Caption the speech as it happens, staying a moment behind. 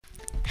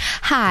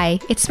Hi,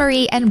 it's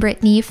Marie and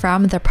Brittany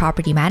from the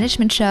Property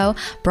Management Show,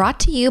 brought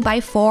to you by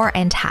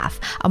 4.5,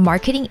 a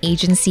marketing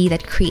agency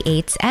that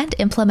creates and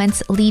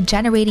implements lead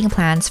generating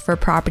plans for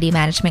property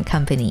management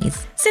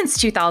companies. Since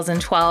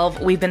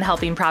 2012, we've been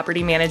helping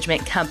property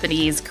management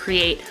companies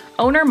create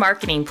owner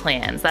marketing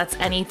plans. That's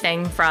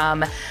anything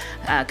from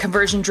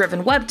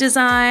conversion-driven web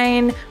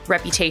design,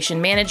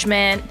 reputation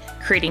management,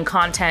 creating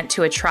content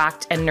to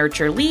attract and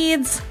nurture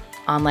leads,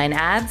 online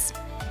ads,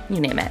 you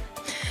name it.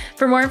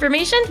 For more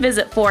information,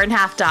 visit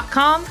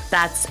 4andhalf.com.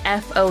 That's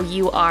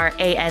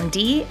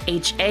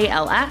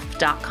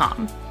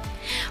FOURANDHALF.com.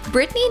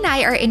 Brittany and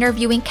I are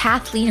interviewing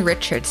Kathleen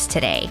Richards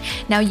today.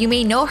 Now, you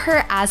may know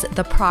her as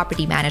the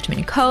property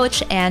management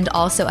coach and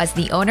also as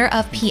the owner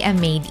of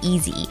PM Made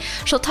Easy.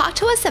 She'll talk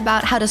to us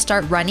about how to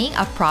start running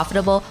a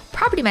profitable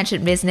property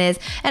management business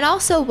and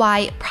also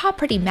why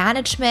property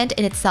management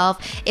in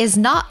itself is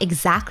not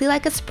exactly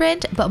like a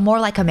sprint, but more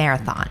like a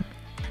marathon.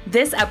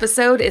 This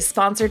episode is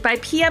sponsored by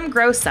PM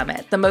Grow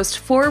Summit, the most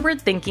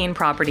forward-thinking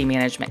property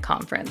management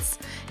conference.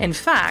 In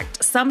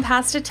fact, some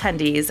past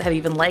attendees have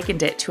even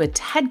likened it to a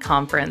TED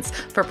conference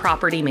for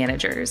property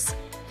managers.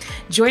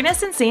 Join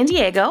us in San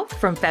Diego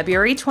from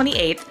February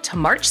 28th to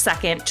March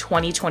 2nd,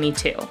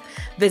 2022.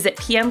 Visit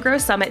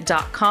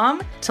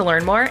pmgrowsummit.com to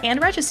learn more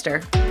and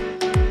register.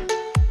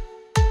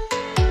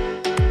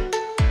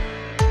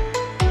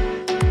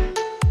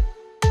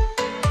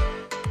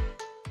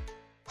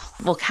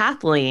 Well,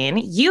 Kathleen,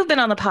 you've been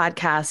on the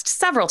podcast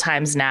several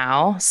times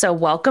now, so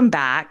welcome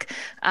back.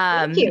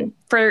 Thank you.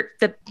 For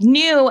the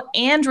new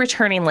and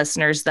returning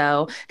listeners,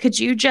 though, could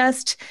you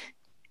just,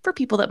 for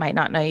people that might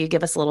not know you,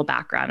 give us a little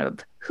background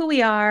of who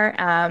we are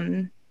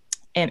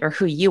or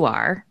who you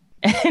are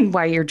and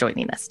why you're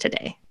joining us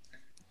today?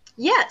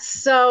 Yes.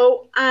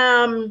 So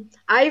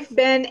I've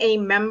been a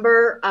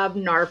member of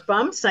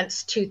NARPM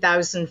since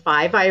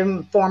 2005. I'm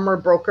a former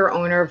broker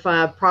owner of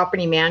a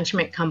property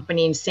management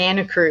company in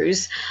Santa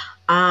Cruz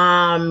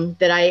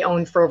that I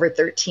owned for over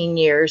 13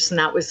 years. And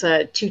that was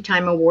a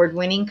 2-time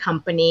award-winning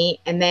company.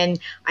 And then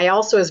I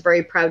also was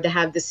very proud to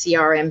have the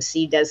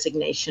CRMC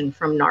designation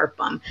from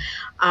NARPM.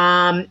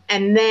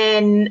 And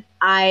then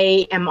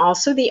I am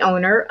also the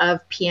owner of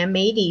PM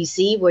Made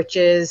Easy, which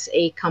is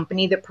a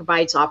company that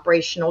provides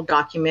operational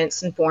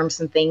documents and forms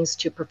and things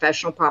to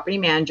professional property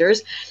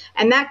managers.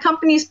 And that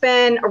company's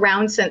been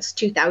around since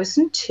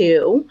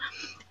 2002.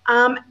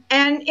 And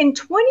in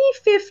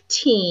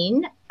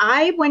 2015,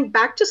 I went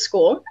back to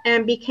school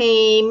and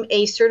became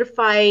a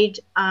certified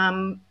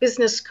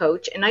business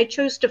coach. And I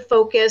chose to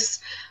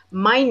focus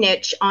my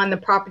niche on the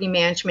property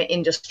management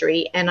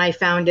industry, and I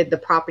founded the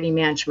Property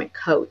Management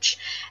Coach.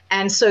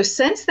 And so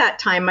since that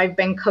time, I've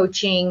been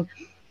coaching,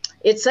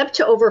 it's up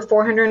to over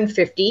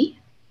 450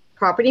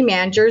 property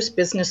managers,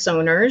 business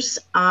owners,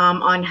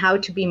 on how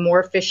to be more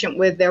efficient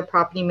with their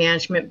property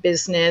management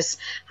business,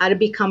 how to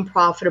become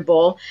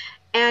profitable.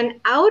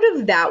 And out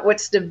of that,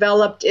 what's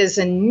developed is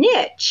a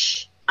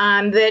niche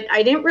that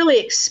I didn't really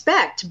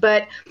expect,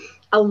 but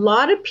a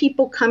lot of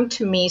people come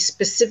to me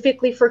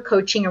specifically for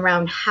coaching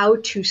around how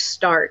to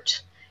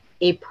start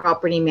a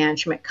property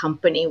management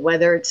company,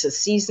 whether it's a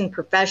seasoned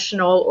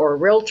professional or a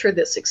realtor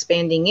that's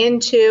expanding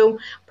into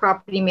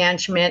property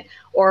management,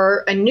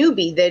 or a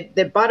newbie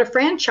that bought a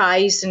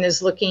franchise and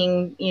is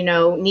looking,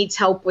 needs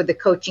help with the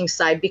coaching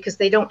side because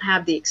they don't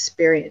have the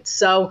experience.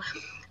 So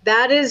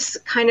that is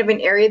kind of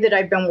an area that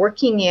I've been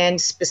working in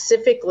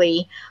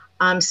specifically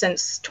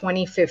since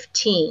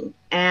 2015.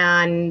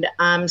 And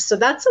so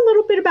that's a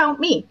little bit about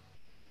me.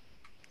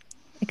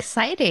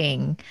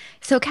 Exciting.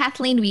 So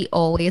Kathleen, we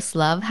always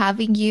love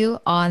having you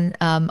on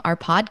our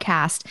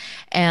podcast.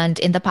 And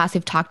in the past,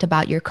 we've talked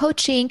about your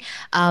coaching.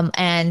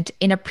 And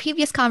in a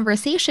previous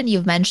conversation,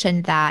 you've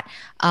mentioned that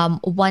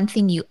one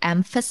thing you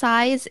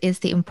emphasize is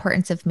the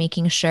importance of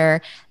making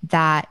sure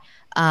that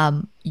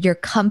your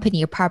company,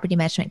 your property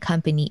management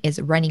company,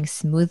 is running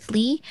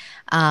smoothly,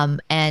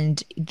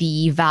 and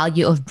the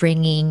value of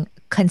bringing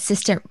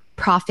consistent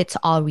profits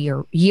all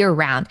year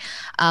round.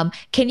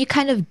 Can you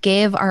kind of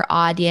give our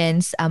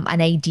audience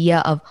an idea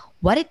of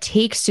what it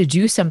takes to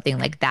do something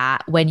like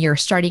that when you're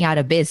starting out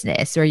a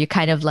business, or you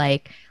kind of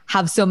like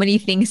have so many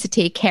things to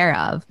take care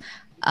of?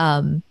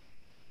 I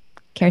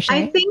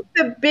think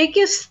the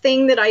biggest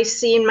thing that I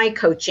see in my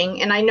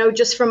coaching, and I know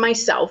just for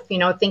myself,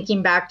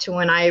 thinking back to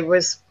when I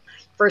was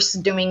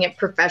first doing it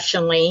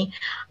professionally,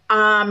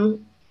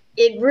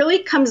 it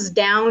really comes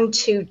down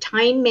to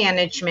time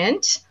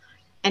management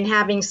and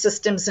having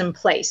systems in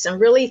place, and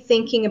really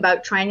thinking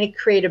about trying to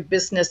create a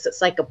business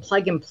that's like a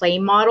plug and play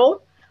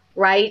model,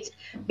 right?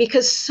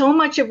 Because so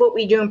much of what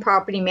we do in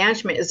property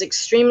management is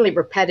extremely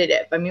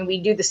repetitive. I mean, we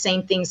do the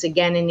same things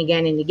again and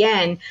again and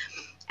again.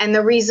 And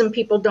the reason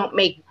people don't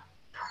make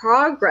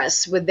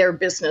progress with their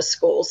business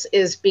goals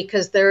is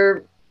because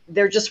they're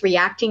just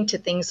reacting to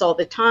things all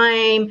the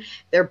time.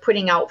 They're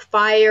putting out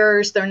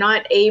fires. They're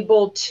not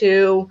able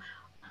to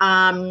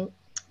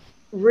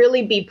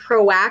really be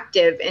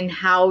proactive in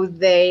how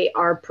they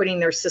are putting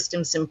their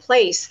systems in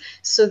place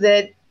so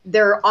that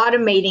they're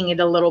automating it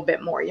a little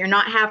bit more. You're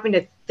not having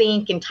to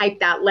think and type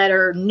that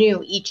letter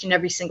new each and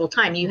every single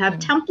time. You have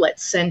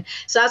templates. And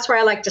so that's where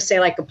I like to say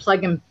like a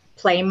plug and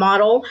play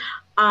model.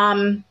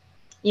 And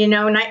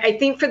I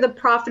think for the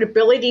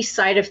profitability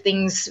side of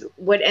things,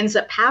 what ends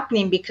up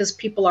happening because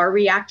people are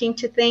reacting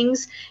to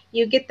things,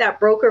 you get that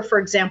broker, for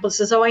example,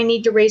 says, oh, I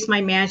need to raise my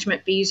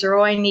management fees, or,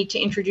 oh, I need to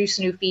introduce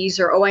new fees,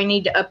 or, oh, I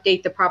need to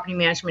update the property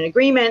management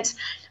agreements.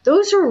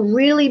 Those are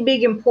really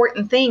big,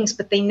 important things,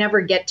 but they never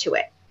get to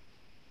it.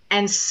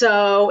 And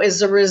so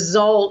as a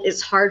result,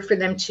 it's hard for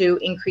them to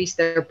increase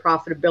their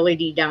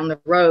profitability down the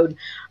road.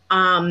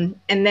 And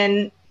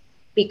then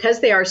because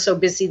they are so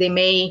busy, they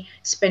may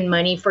spend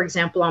money, for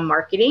example, on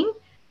marketing,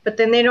 but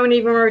then they don't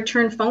even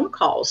return phone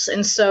calls.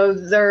 And so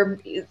they're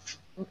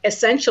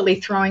essentially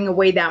throwing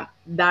away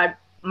that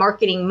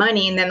marketing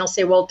money. And then they'll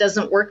say, well, it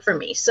doesn't work for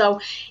me.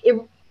 So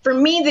for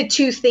me, the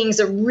two things,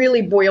 it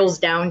really boils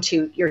down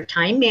to your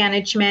time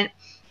management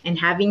and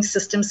having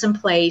systems in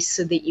place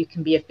so that you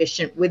can be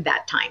efficient with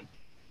that time.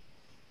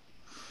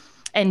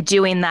 And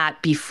doing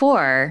that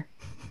before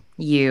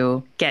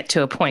you get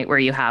to a point where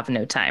you have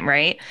no time,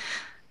 right?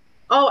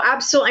 Oh,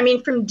 absolutely. I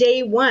mean, from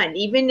day one,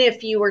 even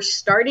if you are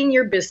starting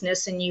your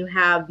business and you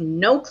have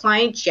no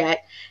clients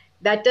yet,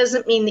 that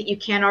doesn't mean that you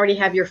can't already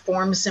have your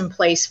forms in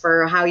place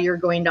for how you're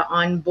going to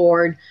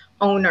onboard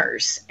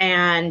owners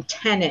and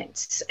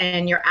tenants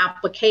and your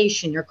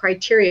application, your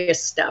criteria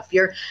stuff.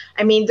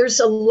 There's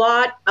a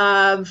lot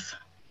of,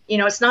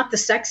 it's not the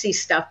sexy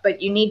stuff,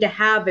 but you need to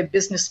have a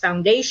business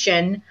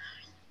foundation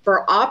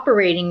for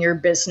operating your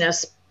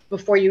business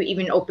before you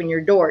even open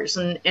your doors.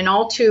 And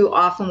all too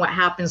often what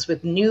happens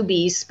with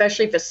newbies,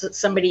 especially if it's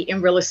somebody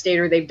in real estate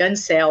or they've done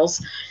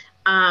sales,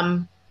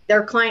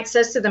 their client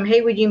says to them,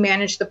 hey, would you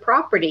manage the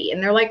property?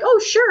 And they're like, oh,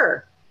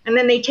 sure. And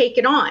then they take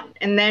it on.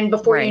 And then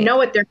before you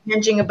know it, they're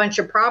managing a bunch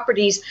of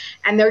properties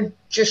and they're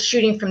just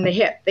shooting from the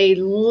hip. They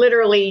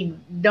literally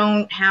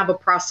don't have a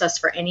process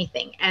for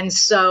anything. And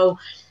so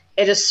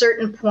at a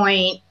certain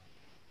point,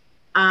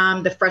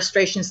 the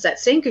frustration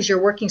sets in because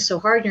you're working so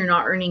hard, you're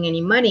not earning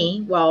any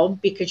money. Well,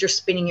 because you're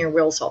spinning your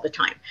wheels all the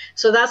time.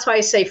 So that's why I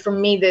say for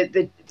me,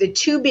 the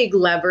two big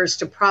levers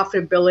to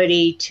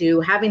profitability, to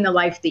having the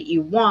life that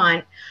you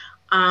want,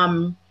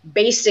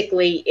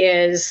 basically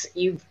is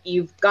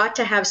you've got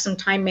to have some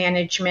time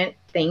management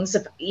things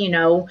of,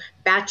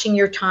 batching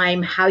your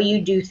time, how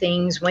you do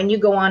things, when you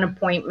go on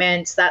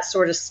appointments, that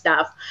sort of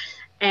stuff.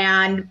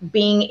 And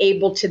being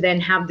able to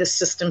then have the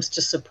systems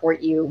to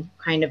support you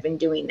kind of in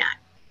doing that.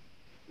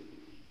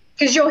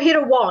 Because you'll hit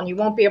a wall and you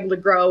won't be able to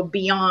grow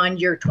beyond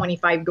your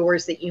 25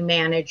 doors that you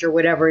manage or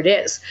whatever it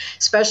is,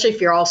 especially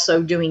if you're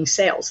also doing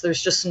sales.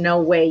 There's just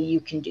no way you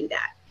can do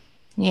that.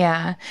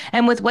 Yeah.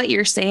 And with what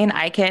you're saying,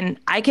 I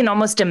can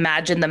almost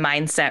imagine the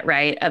mindset,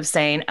 right, of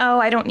saying, oh,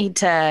 I don't need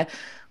to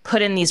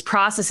put in these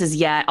processes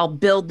yet. I'll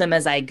build them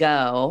as I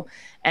go.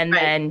 And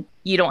then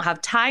you don't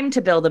have time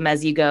to build them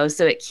as you go.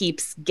 So it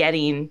keeps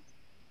getting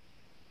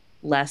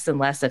less and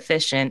less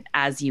efficient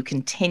as you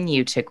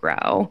continue to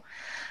grow.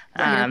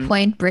 Your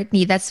point,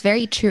 Brittany, that's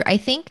very true. I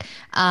think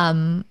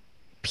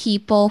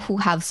people who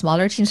have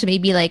smaller teams, so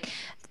maybe like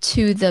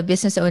to the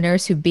business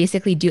owners who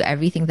basically do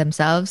everything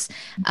themselves,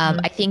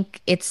 I think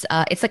it's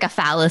like a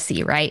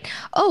fallacy, right?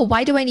 Oh,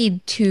 why do I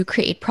need to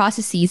create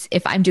processes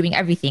if I'm doing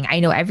everything? I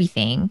know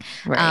everything.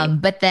 Right.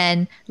 But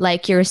then,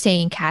 like you're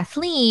saying,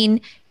 Kathleen,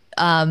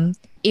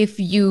 if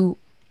you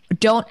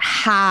don't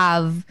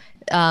have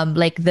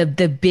like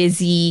the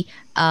busy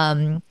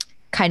kind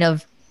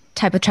of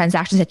type of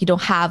transactions that you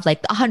don't have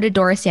like 100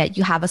 doors yet,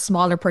 you have a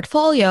smaller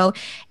portfolio,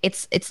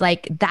 it's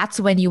like that's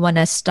when you want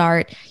to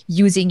start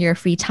using your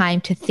free time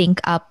to think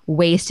up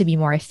ways to be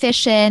more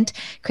efficient,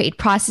 create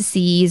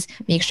processes,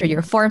 make sure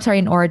your forms are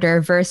in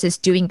order, versus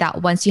doing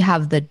that once you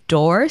have the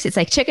doors. It's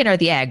like chicken or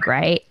the egg,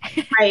 right?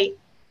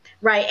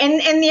 Right.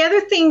 And the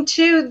other thing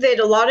too, that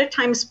a lot of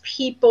times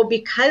people,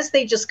 because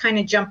they just kind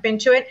of jump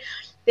into it,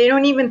 they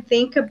don't even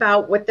think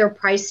about what their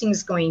pricing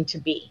is going to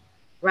be.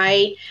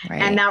 Right.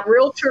 And that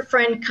realtor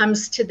friend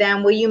comes to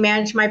them, will you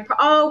manage my,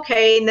 oh,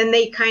 okay. And then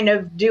they kind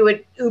of do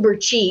it uber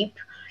cheap.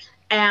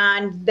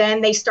 And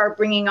then they start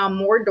bringing on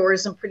more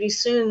doors. And pretty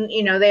soon,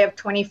 they have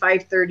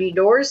 25, 30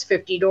 doors,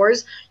 50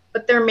 doors,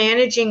 but they're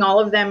managing all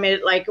of them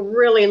at like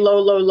really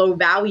low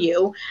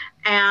value.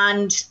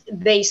 And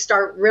they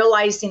start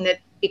realizing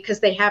that because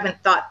they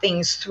haven't thought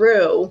things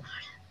through,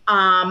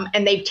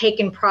 and they've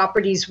taken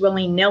properties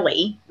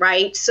willy-nilly,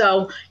 right?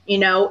 So,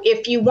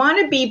 if you want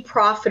to be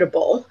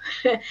profitable,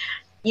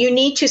 you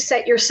need to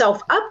set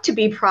yourself up to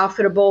be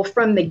profitable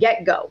from the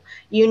get-go.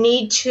 You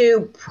need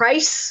to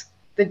price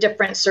the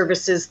different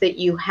services that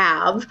you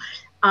have.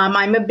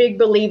 I'm a big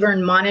believer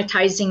in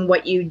monetizing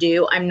what you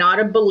do. I'm not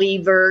a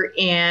believer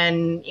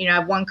in, I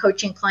have one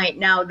coaching client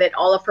now that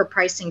all of her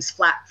pricing's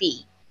flat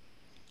fee.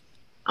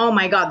 Oh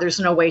my God, there's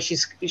no way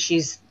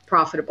she's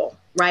profitable,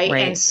 right?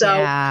 And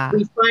so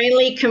we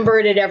finally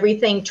converted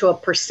everything to a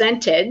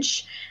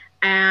percentage,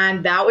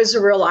 and that was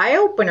a real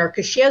eye-opener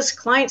because she has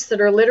clients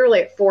that are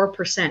literally at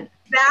 4%.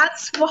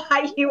 That's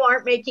why you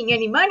aren't making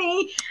any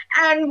money,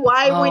 and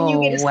why when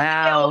you get a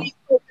sale,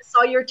 you invest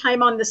all your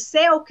time on the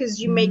sale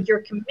because you make your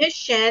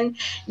commission,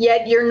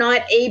 yet you're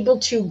not able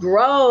to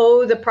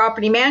grow the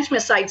property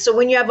management side. So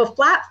when you have a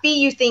flat fee,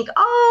 you think,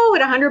 oh,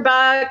 at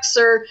 $100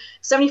 or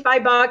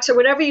 $75 or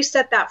whatever you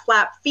set that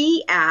flat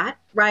fee at,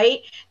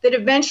 right? That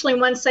eventually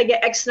once I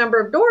get X number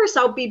of doors,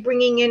 I'll be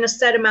bringing in a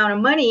set amount of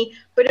money.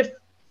 But if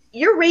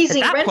you're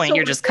raising at that rents point,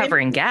 you're over just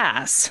covering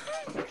gas.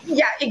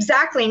 Yeah,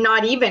 exactly.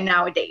 Not even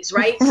nowadays,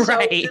 right?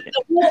 Right. So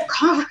the whole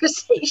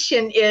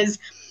conversation is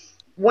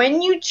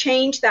when you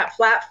change that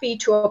flat fee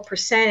to a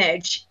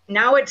percentage,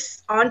 now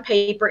it's on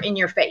paper in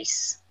your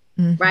face,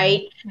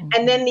 right?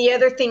 And then the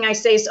other thing I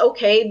say is,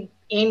 okay,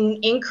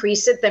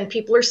 increase it. Then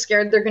people are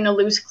scared they're going to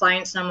lose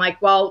clients. And I'm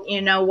like, well,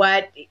 you know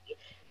what?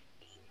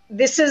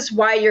 This is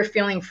why you're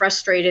feeling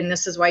frustrated and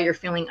this is why you're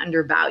feeling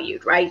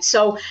undervalued, right?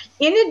 So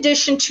in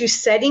addition to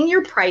setting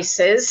your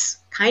prices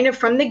kind of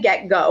from the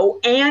get-go,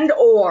 and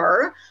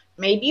or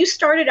maybe you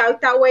started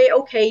out that way,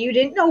 okay, you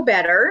didn't know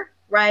better,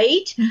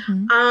 right?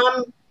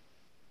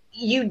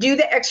 You do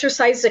the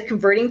exercise of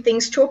converting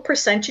things to a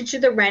percentage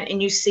of the rent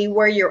and you see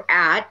where you're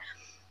at.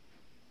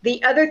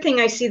 The other thing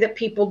I see that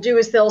people do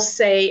is they'll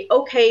say,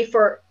 okay,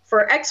 for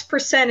X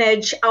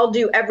percentage, I'll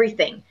do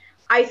everything.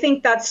 I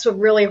think that's a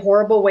really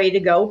horrible way to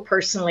go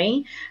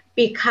personally,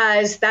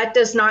 because that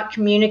does not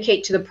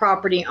communicate to the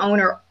property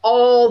owner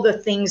all the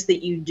things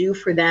that you do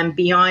for them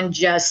beyond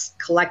just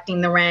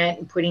collecting the rent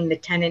and putting the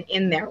tenant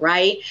in there,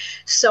 right?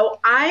 So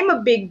I'm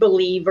a big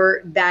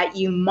believer that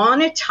you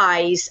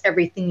monetize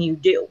everything you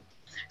do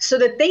so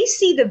that they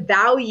see the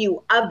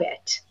value of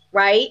it,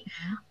 right?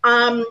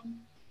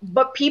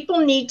 But people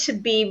need to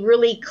be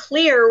really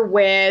clear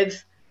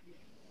with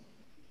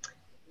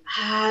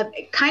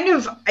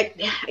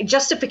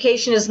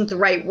justification isn't the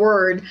right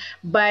word,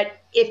 but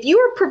if you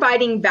are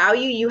providing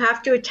value, you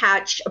have to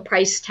attach a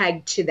price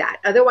tag to that.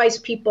 Otherwise,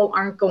 people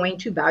aren't going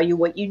to value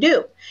what you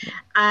do.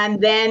 And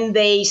then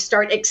they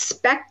start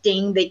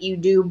expecting that you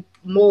do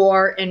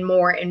more and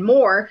more and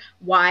more.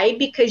 Why?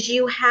 Because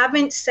you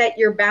haven't set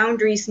your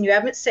boundaries and you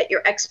haven't set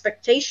your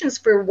expectations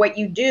for what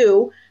you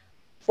do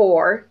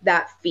for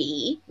that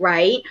fee,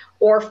 right?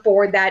 Or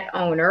for that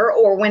owner,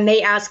 or when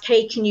they ask,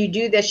 hey, can you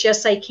do this?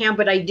 Yes, I can,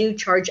 but I do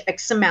charge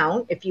X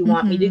amount if you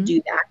want me to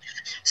do that.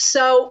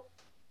 So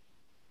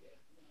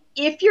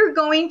if you're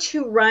going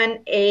to run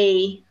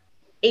a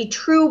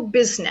true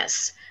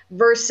business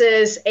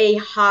versus a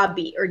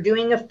hobby or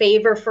doing a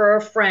favor for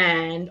a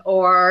friend,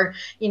 or,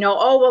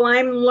 oh, well,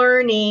 I'm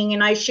learning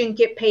and I shouldn't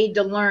get paid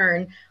to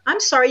learn. I'm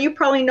sorry, you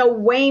probably know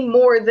way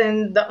more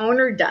than the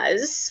owner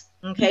does.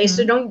 Okay,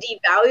 so don't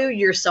devalue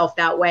yourself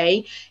that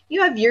way.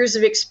 You have years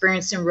of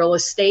experience in real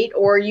estate,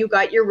 or you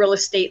got your real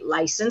estate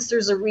license.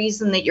 There's a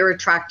reason that you're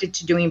attracted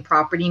to doing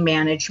property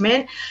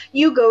management.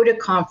 You go to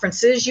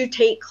conferences, you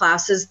take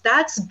classes.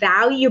 That's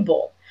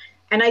valuable.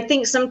 And I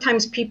think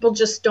sometimes people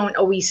just don't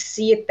always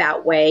see it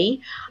that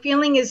way.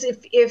 Feeling is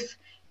if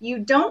you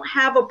don't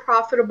have a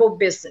profitable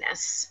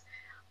business,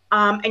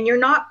 and you're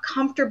not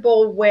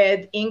comfortable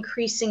with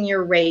increasing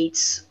your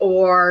rates,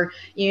 or,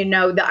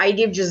 the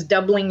idea of just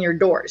doubling your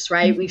doors,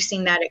 right? We've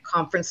seen that at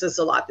conferences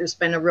a lot. There's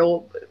been a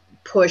real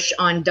push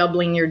on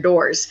doubling your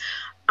doors.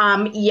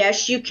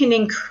 Yes, you can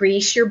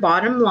increase your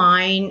bottom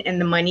line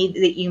and the money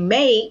that you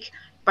make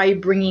by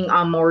bringing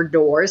on more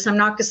doors. I'm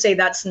not going to say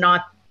that's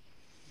not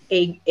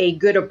a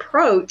good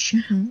approach,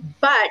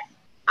 but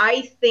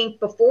I think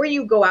before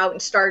you go out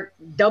and start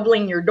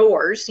doubling your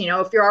doors,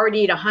 if you're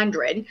already at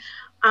 100,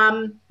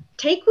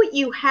 take what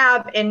you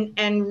have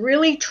and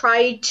really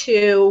try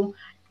to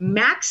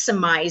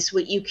maximize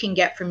what you can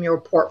get from your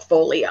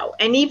portfolio.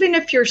 And even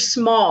if you're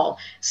small,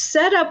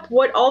 set up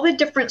what all the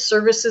different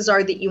services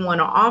are that you want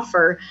to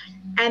offer,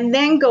 and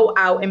then go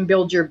out and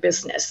build your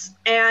business.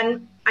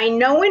 And I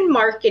know in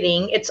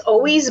marketing, it's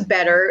always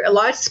better, a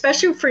lot,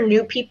 especially for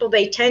new people,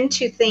 they tend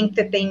to think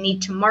that they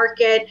need to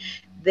market,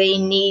 they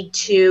need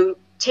to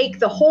take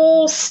the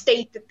whole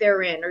state that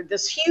they're in, or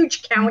this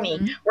huge county,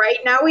 right?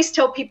 And I always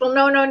tell people,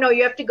 no,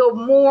 you have to go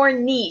more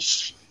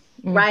niche,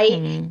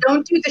 right?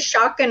 Don't do the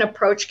shotgun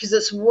approach because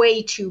it's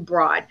way too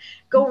broad.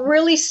 Go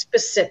really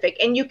specific,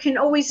 and you can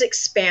always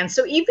expand.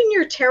 So even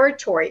your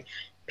territory,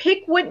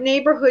 pick what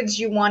neighborhoods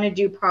you want to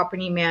do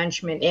property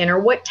management in, or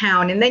what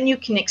town, and then you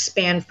can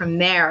expand from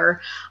there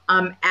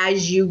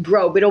as you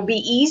grow. But it'll be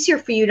easier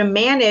for you to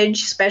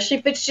manage, especially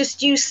if it's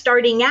just you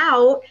starting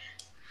out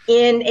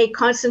in a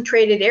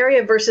concentrated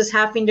area versus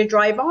having to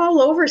drive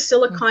all over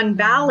Silicon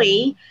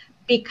Valley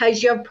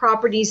because you have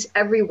properties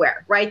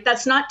everywhere, right?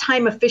 That's not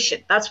time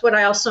efficient. That's what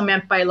I also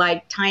meant by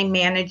like time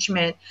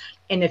management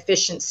and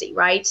efficiency,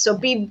 right? So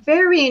be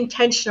very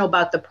intentional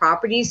about the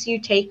properties you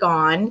take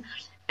on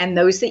and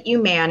those that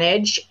you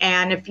manage.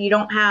 And if you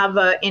don't have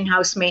an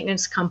in-house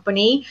maintenance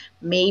company,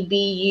 maybe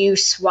you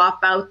swap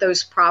out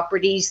those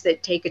properties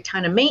that take a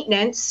ton of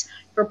maintenance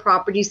for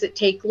properties that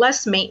take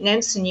less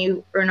maintenance, and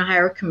you earn a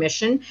higher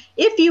commission.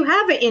 If you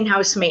have an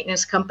in-house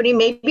maintenance company,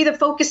 maybe the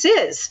focus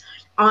is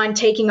on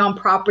taking on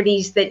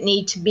properties that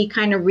need to be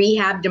kind of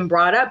rehabbed and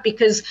brought up,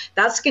 because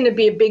that's going to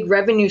be a big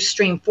revenue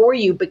stream for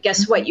you. But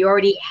guess what? You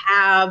already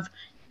have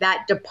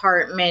that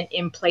department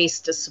in place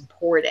to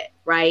support it,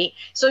 right?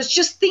 So it's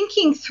just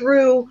thinking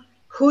through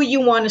who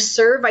you want to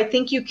serve. I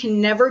think you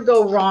can never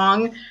go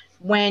wrong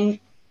when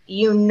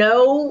you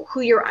know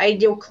who your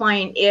ideal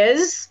client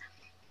is,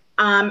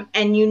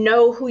 and you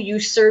know who you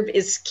serve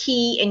is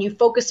key, and you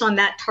focus on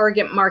that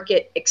target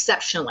market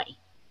exceptionally.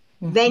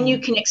 Then you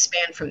can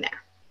expand from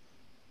there.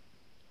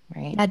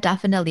 Right. Yeah,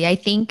 definitely. I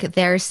think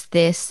there's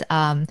this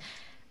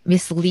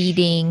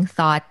misleading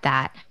thought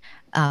that,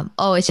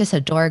 oh, it's just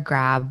a door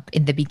grab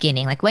in the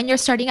beginning. Like when you're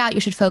starting out,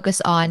 you should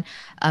focus on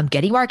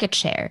getting market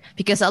share,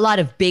 because a lot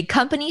of big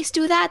companies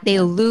do that. They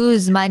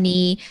lose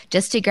money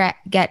just to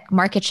get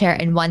market share.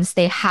 And once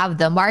they have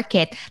the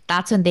market,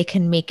 that's when they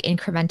can make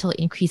incremental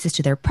increases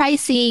to their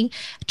pricing,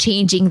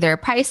 changing their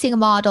pricing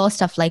model,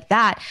 stuff like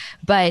that.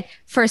 But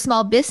for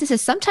small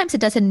businesses, sometimes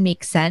it doesn't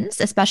make sense,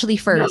 especially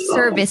for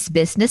service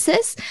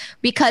businesses,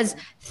 because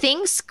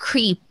things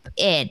creep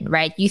in,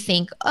 right? You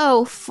think,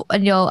 oh,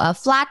 a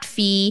flat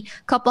fee,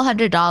 couple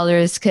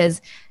 $100,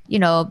 because,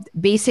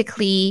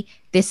 basically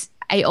this,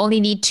 I only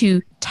need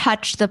to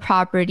touch the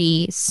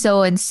property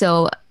so and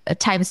so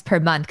times per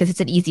month because it's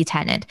an easy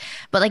tenant.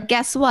 But like,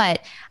 guess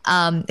what?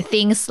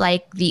 Things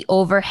like the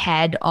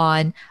overhead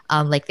on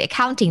like the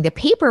accounting, the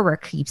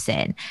paperwork creeps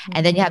in,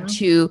 and then you have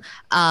to,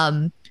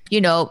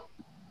 you know,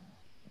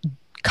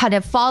 kind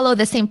of follow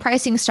the same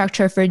pricing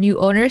structure for new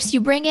owners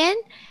you bring in,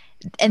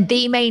 and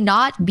they may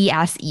not be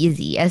as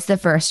easy as the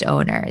first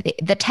owner.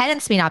 The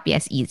tenants may not be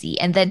as easy.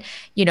 And then,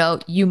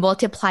 you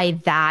multiply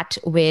that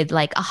with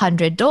like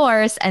 100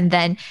 doors, and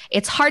then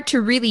it's hard to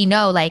really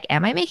know, like,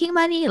 am I making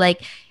money?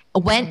 Like,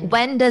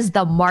 when does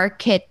the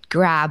market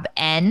grab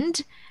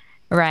end,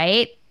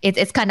 right?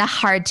 It's kind of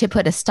hard to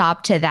put a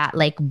stop to that,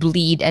 like,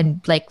 bleed, and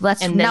like,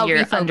 let's And then now you're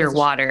refocus.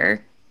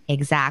 underwater.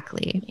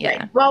 Exactly. Yeah.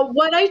 Right. Well,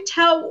 what I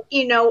tell,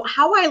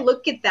 how I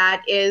look at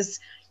that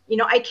is,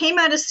 I came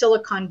out of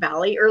Silicon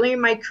Valley. Early in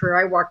my career,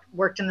 I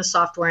worked in the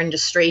software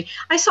industry.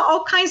 I saw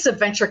all kinds of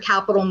venture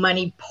capital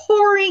money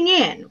pouring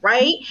in,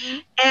 right?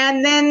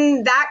 And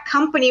then that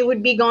company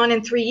would be gone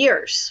in 3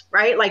 years,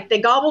 right? Like they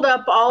gobbled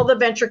up all the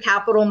venture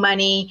capital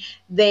money.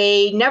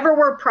 They never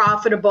were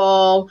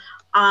profitable,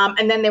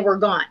 and then they were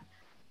gone.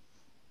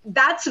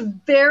 That's a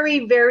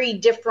very, very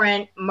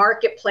different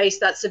marketplace.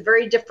 That's a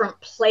very different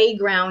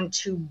playground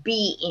to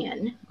be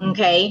in.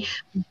 Okay.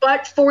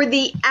 But for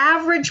the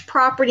average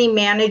property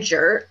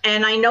manager,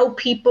 and I know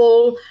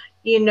people,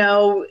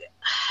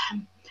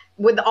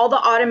 with all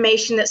the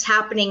automation that's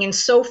happening and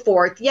so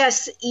forth,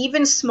 yes,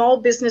 even small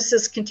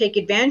businesses can take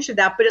advantage of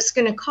that, but it's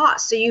going to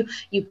cost. So you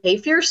pay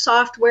for your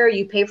software,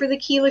 you pay for the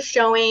keyless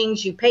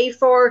showings, you pay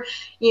for,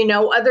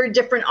 other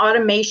different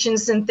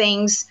automations and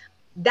things.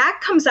 That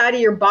comes out of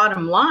your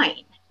bottom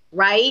line,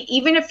 right?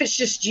 Even if it's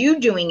just you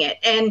doing it.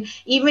 And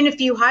even if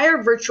you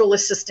hire virtual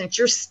assistants,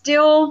 you're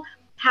still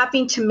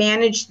having to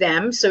manage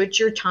them. So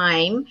it's your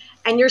time,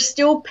 and you're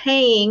still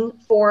paying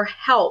for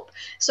help.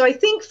 So I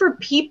think for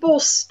people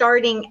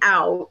starting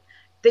out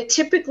that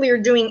typically are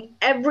doing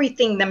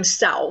everything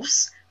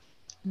themselves,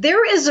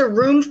 there is a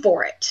room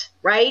for it,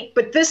 right?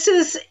 But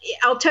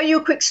I'll tell you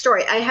a quick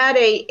story. I had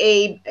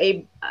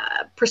a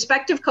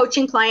prospective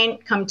coaching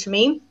client come to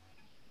me,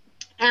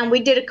 and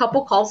we did a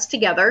couple calls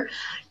together,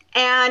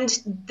 and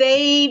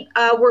they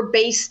were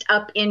based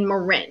up in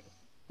Marin.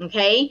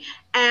 Okay.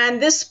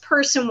 And this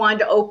person wanted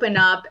to open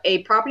up a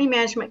property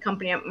management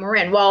company at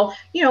Marin. Well,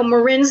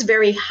 Marin's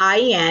very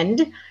high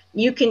end.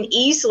 You can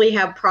easily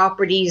have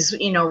properties,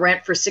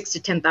 rent for $6,000 to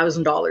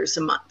 $10,000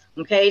 a month.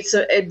 Okay. It's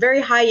a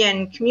very high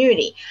end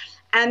community.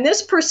 And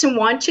this person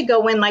wanted to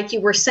go in, like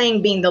you were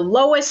saying, being the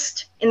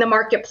lowest in the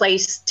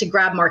marketplace to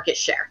grab market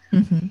share.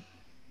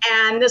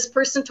 And this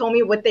person told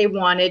me what they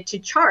wanted to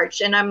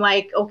charge. And I'm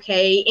like,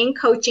 okay, in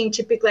coaching,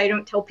 typically I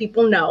don't tell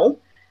people no,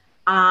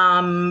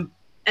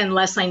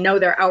 unless I know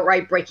they're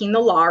outright breaking the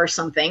law or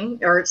something,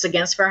 or it's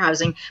against fair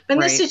housing. But in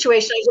this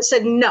situation, I just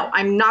said, no,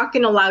 I'm not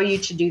going to allow you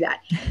to do that.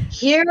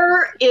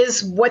 Here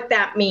is what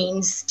that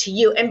means to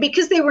you. And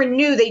because they were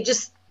new, they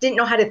just didn't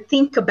know how to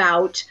think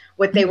about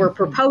what they were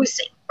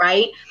proposing,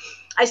 right?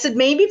 I said,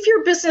 maybe if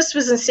your business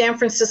was in San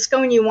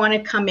Francisco and you want to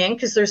come in,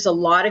 because there's a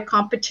lot of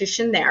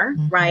competition there,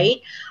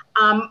 right?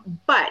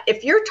 But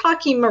if you're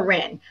talking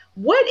Marin,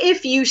 what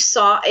if you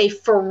saw a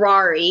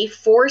Ferrari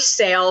for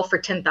sale for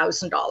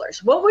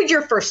 $10,000? What would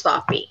your first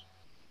thought be,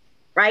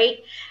 right?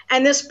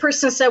 And this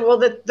person said, well,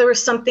 that there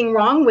was something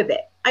wrong with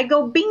it. I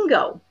go,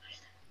 bingo.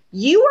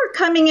 You are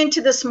coming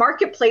into this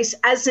marketplace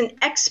as an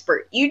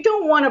expert. You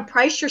don't want to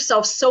price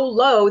yourself so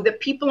low that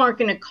people aren't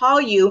going to call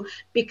you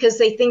because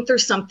they think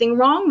there's something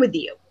wrong with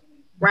you,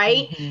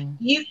 right?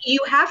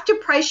 You have to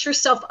price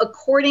yourself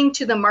according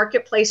to the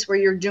marketplace where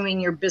you're doing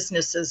your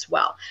business as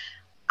well.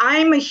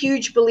 I'm a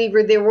huge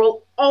believer there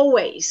will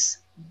always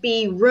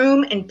be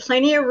room, and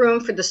plenty of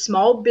room, for the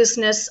small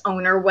business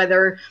owner,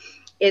 whether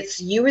it's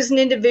you as an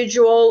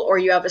individual or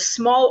you have a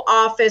small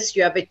office,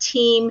 you have a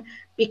team,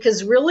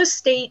 because real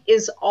estate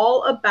is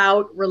all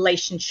about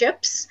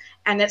relationships,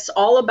 and it's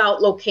all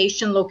about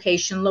location,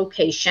 location,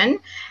 location.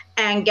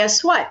 And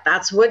guess what?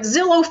 That's what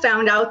Zillow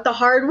found out the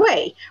hard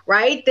way,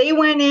 right? They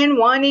went in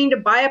wanting to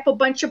buy up a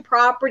bunch of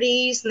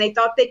properties and they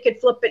thought they could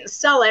flip it and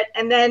sell it.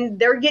 And then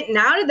they're getting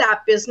out of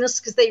that business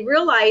because they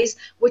realized,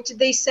 what did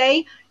they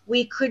say?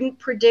 We couldn't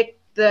predict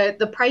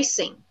the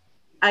pricing.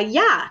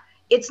 Yeah,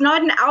 it's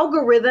not an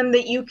algorithm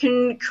that you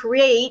can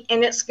create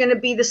and it's going to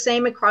be the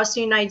same across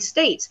the United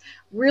States.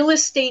 Real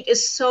estate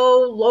is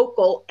so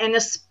local, and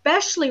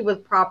especially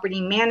with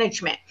property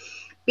management,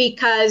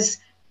 because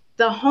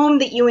the home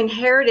that you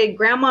inherited,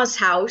 grandma's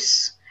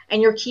house,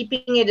 and you're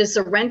keeping it as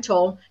a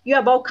rental, you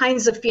have all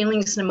kinds of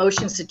feelings and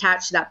emotions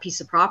attached to that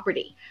piece of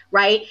property,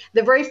 right?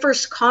 The very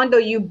first condo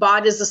you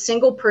bought as a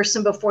single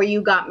person before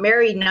you got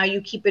married, now you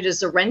keep it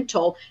as a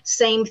rental,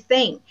 same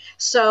thing.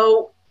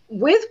 So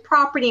with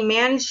property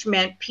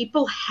management,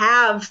 people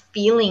have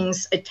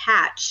feelings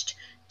attached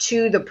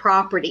to the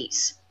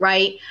properties,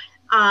 right?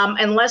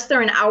 Unless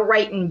they're an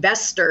outright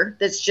investor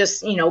that's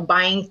just,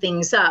 buying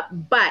things up.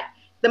 But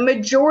the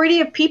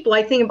majority of people,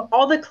 I think of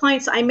all the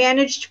clients I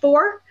managed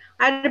for,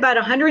 I had about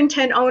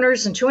 110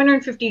 owners and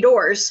 250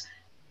 doors.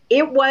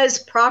 It was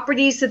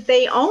properties that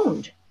they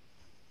owned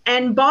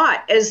and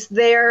bought as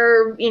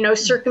their,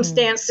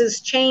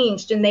 circumstances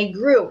changed and they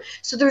grew.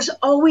 So there's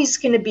always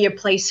going to be a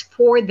place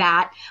for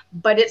that,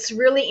 but it's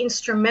really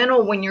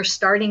instrumental when you're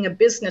starting a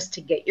business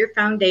to get your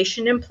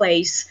foundation in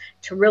place,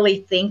 to really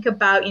think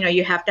about,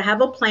 you have to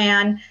have a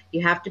plan,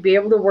 you have to be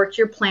able to work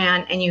your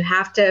plan, and you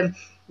have to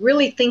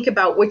really think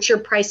about what your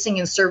pricing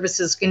and service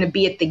is going to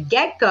be at the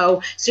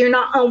get-go, so you're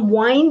not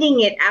unwinding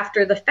it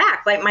after the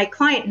fact. Like my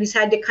client who's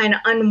had to kind of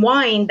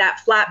unwind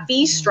that flat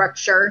fee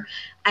structure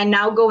and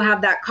now go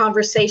have that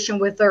conversation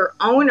with their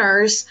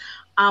owners,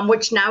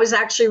 which now is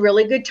actually a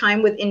really good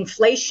time with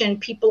inflation.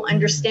 People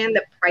understand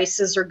that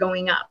prices are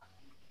going up.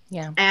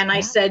 Yeah. And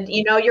I said,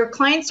 your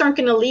clients aren't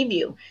going to leave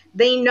you.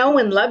 They know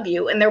and love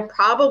you. And they're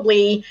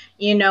probably,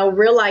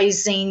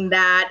 realizing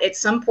that at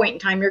some point in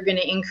time, you're going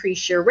to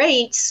increase your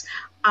rates.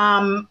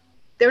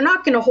 They're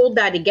not going to hold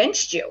that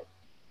against you.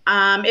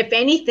 If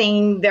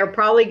anything, they're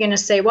probably going to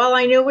say, well,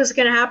 I knew it was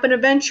going to happen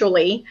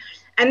eventually.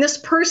 And this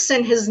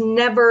person has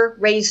never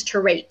raised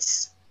her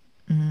rates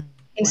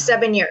in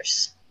 7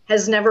 years,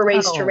 has never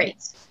raised her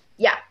rates.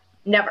 Yeah,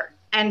 never.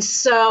 And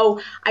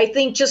so I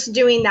think just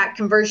doing that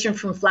conversion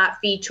from flat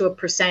fee to a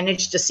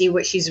percentage to see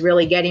what she's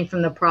really getting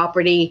from the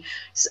property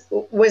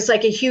was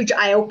like a huge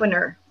eye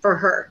opener for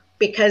her,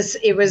 because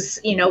it was,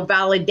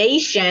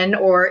 validation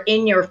or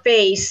in your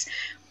face.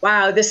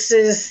 Wow, this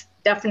is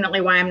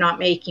definitely why I'm not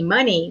making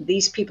money.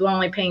 These people are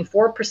only paying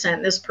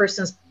 4%. This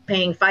person's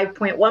paying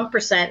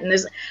 5.1%. And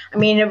this,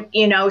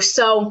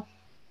 so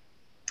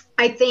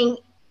I think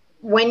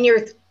when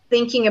you're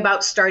thinking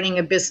about starting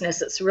a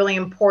business, it's really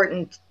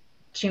important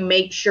to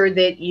make sure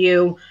that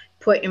you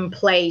put in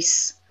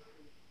place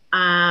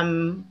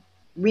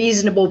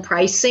reasonable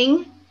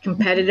pricing,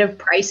 competitive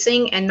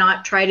pricing, and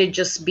not try to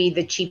just be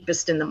the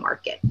cheapest in the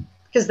market,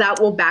 because that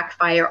will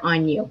backfire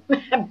on you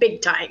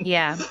big time.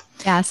 Yeah.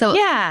 Yeah.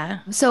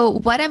 So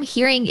what I'm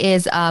hearing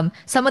is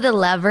some of the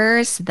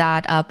levers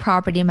that a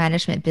property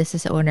management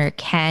business owner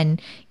can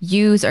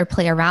use or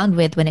play around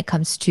with when it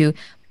comes to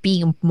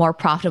being more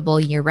profitable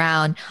year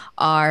round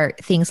are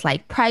things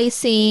like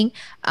pricing,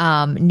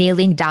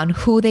 nailing down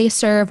who they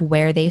serve,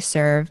 where they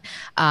serve,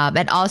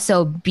 and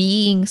also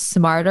being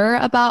smarter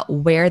about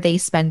where they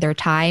spend their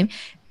time,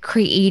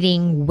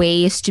 creating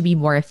ways to be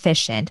more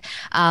efficient.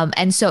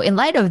 And so in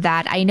light of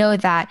that, I know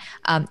that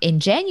in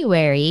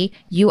January,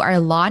 you are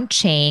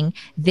launching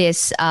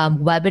this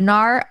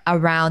webinar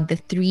around the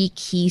 3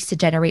 keys to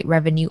generate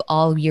revenue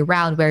all year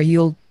round, where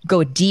you'll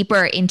go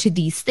deeper into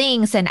these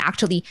things and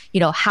actually,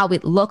 how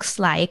it looks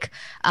like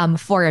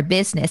for a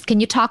business. Can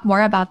you talk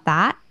more about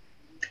that?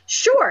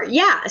 Sure.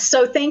 Yeah.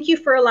 So thank you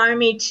for allowing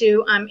me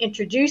to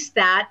introduce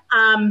that.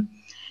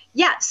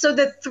 Yeah, so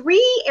the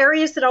 3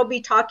 areas that I'll be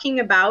talking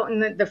about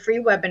in the free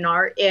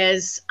webinar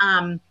is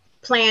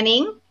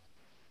planning,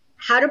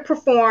 how to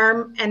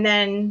perform, and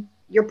then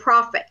your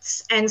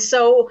profits. And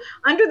so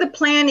under the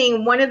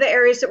planning, one of the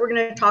areas that we're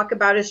going to talk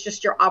about is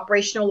just your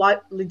operational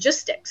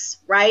logistics,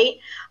 right?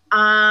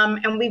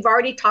 And we've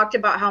already talked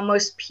about how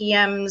most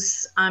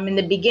PMs in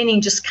the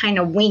beginning just kind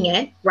of wing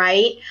it,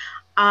 right?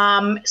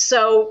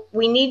 So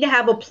we need to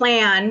have a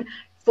plan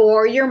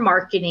for your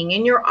marketing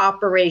and your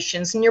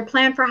operations, and your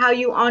plan for how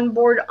you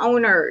onboard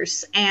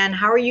owners and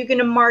how are you going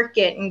to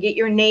market and get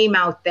your name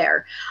out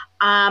there.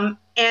 And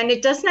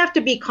it doesn't have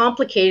to be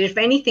complicated. If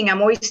anything, I'm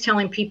always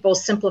telling people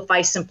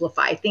simplify,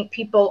 simplify. I think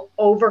people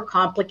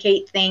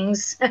overcomplicate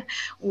things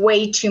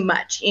way too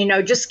much.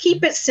 Just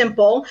keep it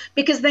simple,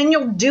 because then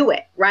you'll do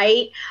it,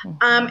 right?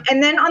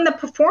 And then on the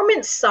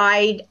performance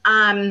side,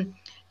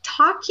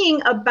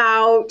 talking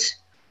about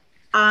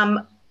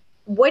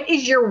what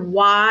is your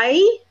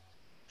why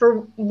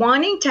for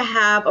wanting to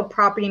have a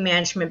property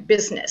management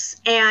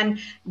business, and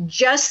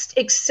just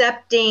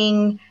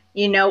accepting,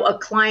 a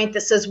client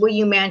that says, will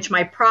you manage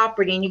my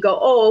property? And you go,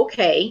 oh,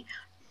 okay,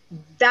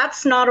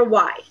 that's not a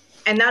why.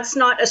 And that's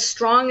not a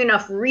strong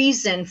enough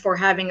reason for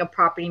having a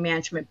property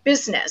management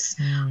business.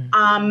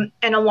 And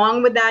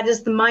along with that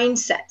is the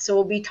mindset. So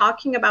we'll be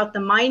talking about the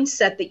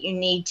mindset that you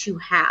need to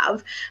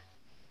have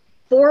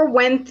for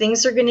when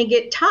things are going to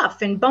get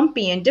tough and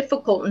bumpy and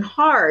difficult and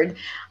hard.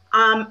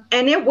 And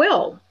it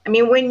will. I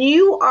mean, when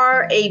you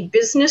are a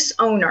business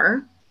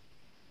owner,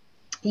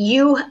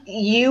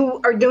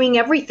 you are doing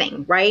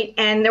everything, right?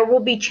 And there will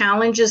be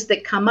challenges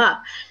that come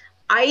up.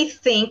 I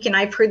think, and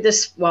I've heard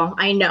this, well,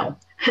 I know,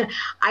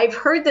 I've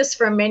heard this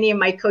from many of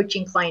my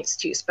coaching clients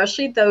too,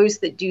 especially those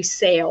that do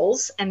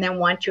sales and then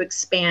want to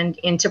expand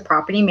into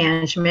property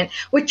management,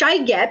 which I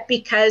get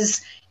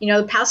because,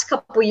 the past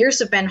couple of years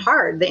have been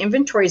hard. The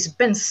inventory has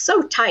been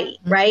so tight,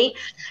 right?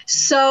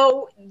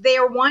 So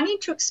they're wanting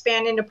to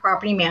expand into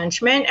property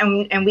management,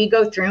 and we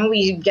go through and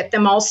we get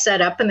them all set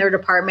up in their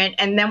department.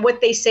 And then what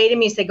they say to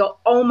me is they go,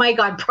 oh my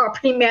God,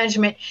 property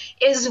management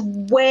is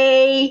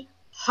way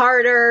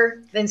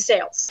harder than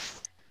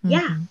sales.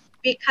 Yeah.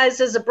 Because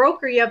as a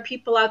broker, you have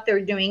people out there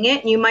doing it,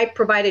 and you might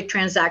provide a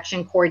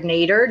transaction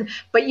coordinator,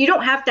 but you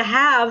don't have to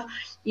have,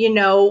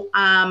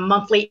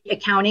 monthly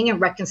accounting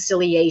and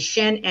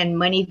reconciliation and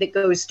money that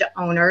goes to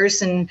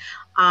owners and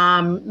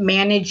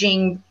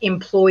managing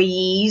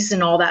employees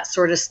and all that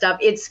sort of stuff.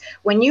 It's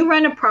when you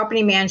run a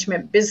property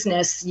management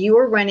business, you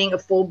are running a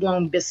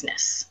full-blown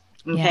business.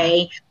 Okay.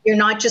 Yeah. You're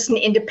not just an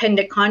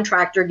independent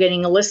contractor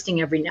getting a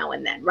listing every now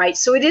and then, right?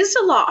 So it is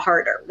a lot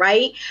harder,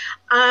 right?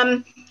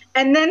 And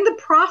then the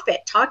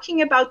profit,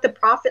 talking about the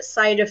profit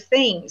side of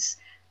things.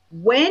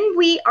 One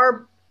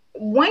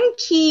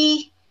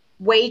key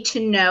way to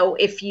know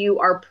if you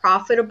are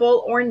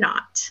profitable or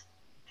not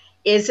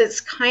is it's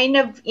kind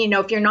of,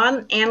 if you're not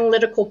an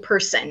analytical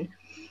person,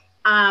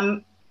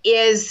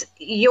 is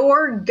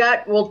your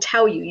gut will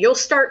tell you. You'll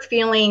start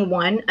feeling,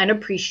 one,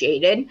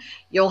 unappreciated.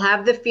 You'll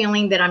have the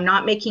feeling that I'm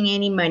not making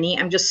any money.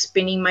 I'm just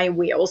spinning my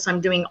wheels.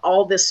 I'm doing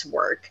all this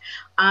work.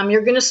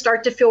 You're going to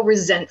start to feel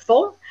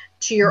resentful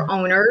to your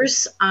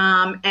owners,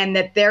 and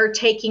that they're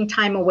taking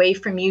time away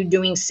from you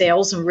doing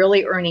sales and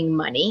really earning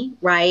money,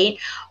 right?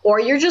 Or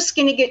you're just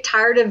going to get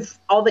tired of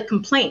all the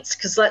complaints,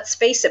 because let's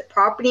face it,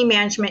 property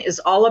management is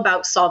all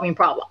about solving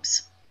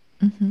problems,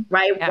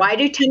 right? Yeah. Why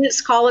do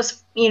tenants call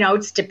us?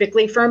 It's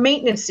typically for a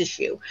maintenance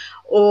issue,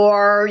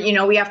 or,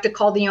 we have to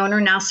call the owner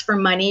and ask for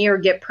money or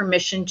get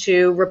permission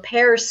to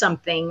repair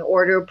something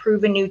or to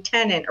approve a new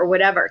tenant or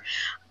whatever.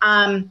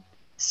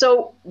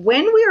 So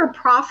when we are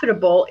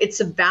profitable,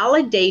 it's a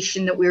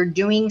validation that we're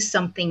doing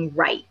something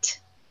right.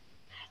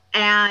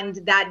 And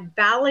that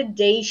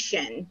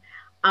validation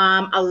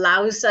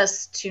allows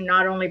us to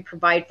not only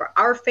provide for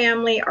our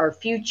family, our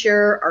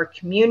future, our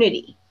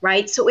community,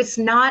 right? So it's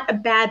not a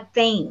bad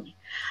thing.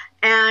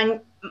 And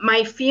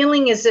my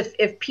feeling is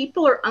if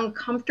people are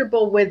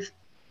uncomfortable with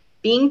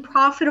being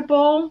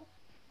profitable,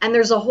 and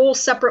there's a whole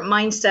separate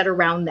mindset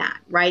around that,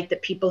 right?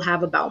 That people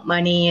have about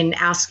money and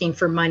asking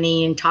for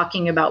money and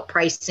talking about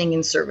pricing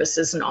and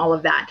services and all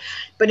of that.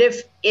 But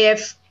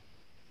if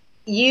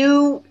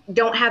you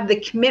don't have the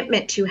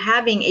commitment to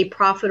having a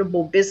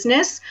profitable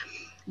business,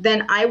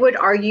 then I would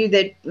argue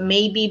that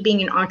maybe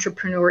being an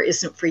entrepreneur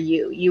isn't for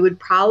you. You would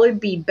probably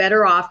be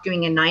better off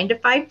doing a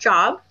 9-to-5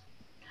 job,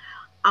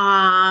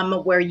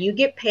 where you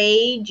get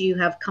paid, you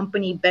have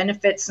company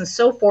benefits and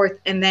so forth,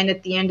 and then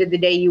at the end of the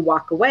day, you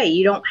walk away.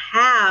 You don't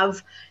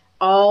have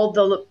all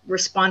the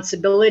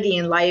responsibility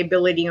and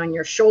liability on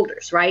your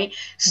shoulders, right?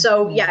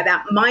 So yeah,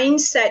 that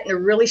mindset and a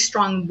really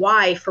strong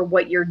why for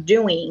what you're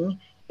doing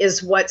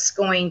is what's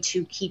going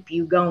to keep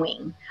you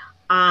going.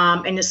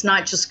 And it's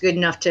not just good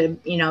enough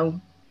to,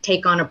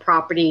 take on a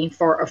property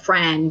for a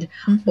friend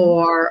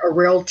or a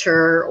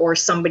realtor or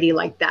somebody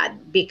like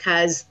that,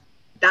 because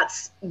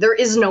there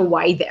is no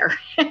why there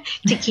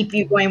to keep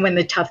you going when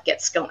the tough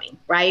gets going,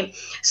 right?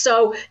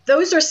 So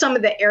those are some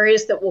of the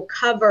areas that we'll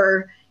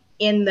cover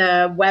in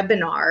the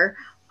webinar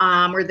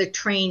or the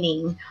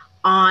training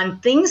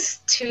on things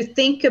to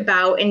think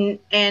about. And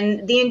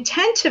the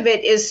intent of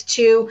it is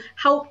to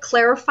help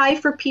clarify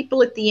for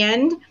people at the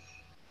end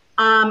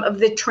of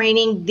the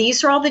training.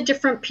 These are all the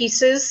different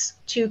pieces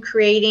to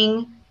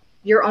creating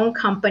your own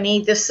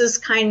company. This is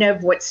kind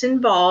of what's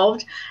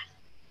involved.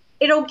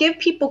 It'll give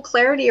people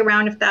clarity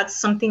around if that's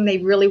something they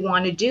really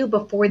want to do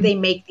before they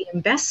make the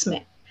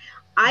investment.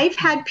 I've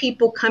had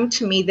people come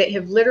to me that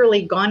have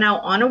literally gone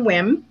out on a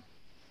whim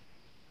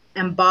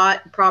and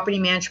bought a property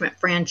management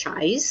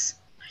franchise,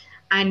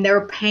 and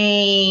they're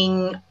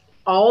paying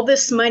all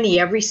this money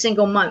every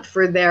single month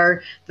for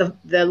the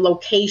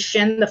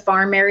location, the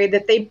farm area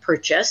that they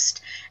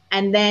purchased,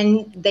 and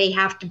then they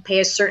have to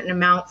pay a certain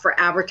amount for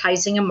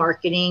advertising and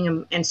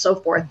marketing and so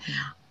forth.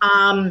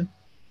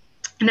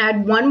 And I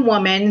had one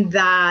woman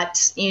that,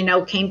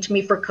 came to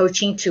me for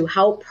coaching to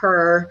help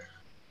her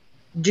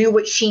do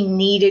what she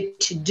needed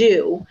to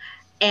do.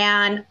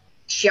 And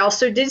she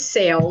also did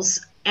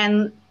sales.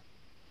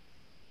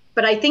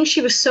 But I think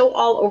she was so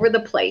all over the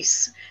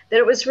place that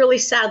it was really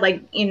sad.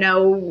 Like,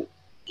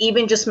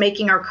 even just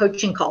making our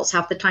coaching calls,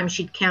 half the time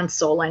she'd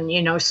cancel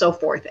and, so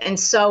forth. And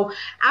so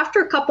after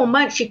a couple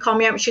months, she called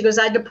me up and she goes,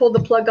 I had to pull the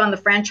plug on the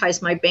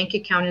franchise. My bank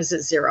account is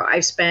at zero.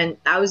 I've spent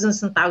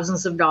thousands and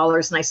thousands of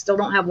dollars and I still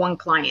don't have one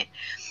client.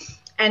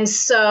 And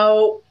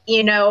so,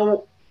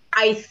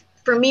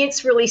 for me,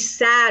 it's really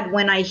sad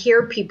when I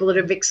hear people that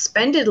have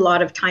expended a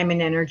lot of time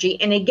and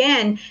energy. And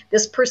again,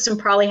 this person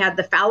probably had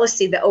the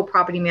fallacy that,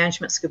 property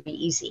management's going to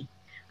be easy.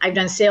 I've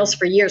done sales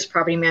for years.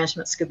 Property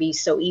management's going to be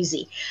so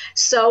easy.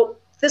 So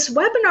this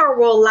webinar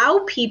will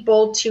allow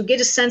people to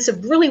get a sense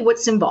of really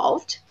what's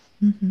involved.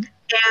 Mm-hmm.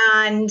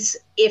 And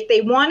if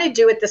they want to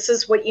do it, this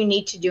is what you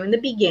need to do in the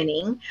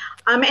beginning.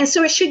 And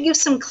so it should give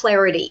some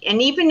clarity.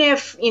 And even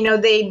if,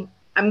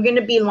 I'm going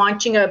to be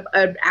launching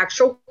an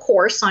actual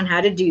course on how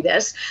to do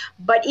this.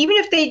 But even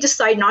if they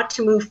decide not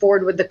to move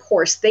forward with the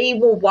course, they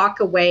will walk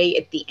away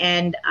at the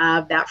end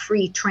of that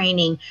free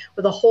training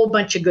with a whole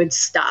bunch of good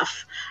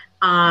stuff.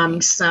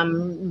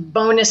 Some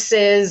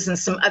bonuses and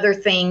some other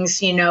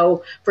things,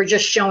 for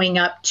just showing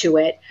up to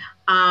it,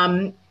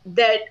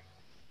 that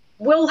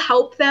will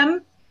help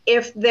them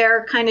if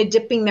they're kind of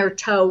dipping their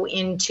toe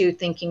into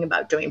thinking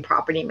about doing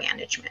property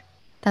management.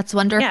 That's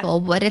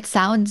wonderful. Yeah. What it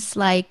sounds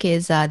like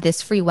is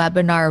this free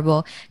webinar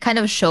will kind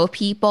of show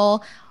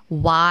people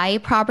why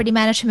property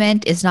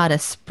management is not a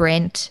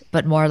sprint,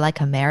 but more like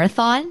a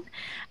marathon.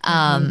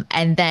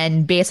 And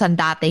then based on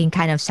that, they can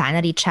kind of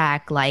sanity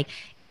check, like,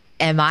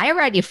 am I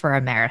ready for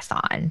a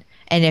marathon?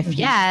 And if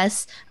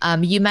yes,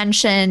 you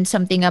mentioned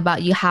something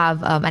about you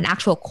have an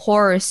actual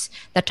course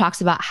that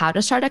talks about how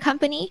to start a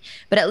company,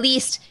 but at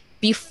least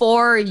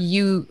before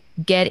you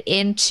get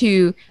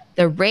into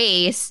the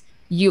race,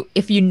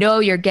 if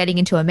you're getting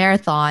into a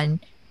marathon,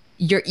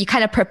 you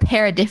kind of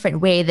prepare a different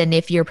way than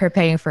if you're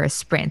preparing for a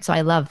sprint. So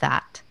I love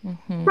that.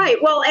 Mm-hmm. Right.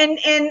 Well, and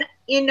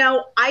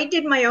I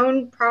did my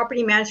own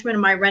property management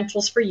and my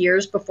rentals for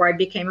years before I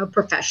became a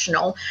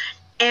professional.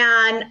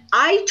 And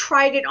I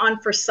tried it on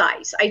for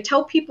size. I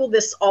tell people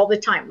this all the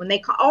time when they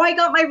call, I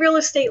got my real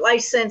estate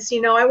license.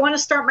 I want to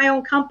start my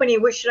own company.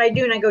 What should I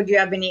do? And I go, do you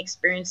have any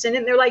experience in it?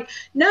 And they're like,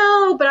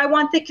 no, but I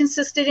want the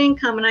consistent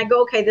income. And I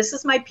go, okay, this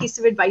is my piece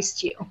of advice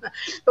to you.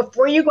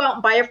 Before you go out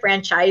and buy a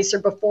franchise or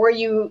before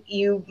you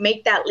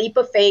make that leap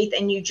of faith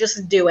and you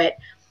just do it,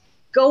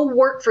 go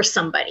work for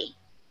somebody.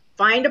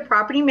 Find a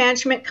property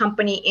management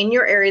company in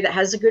your area that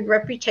has a good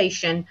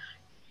reputation.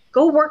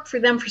 Go work for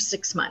them for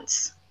 6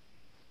 months.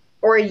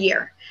 Or a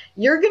year.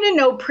 You're going to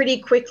know pretty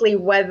quickly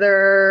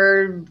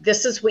whether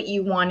this is what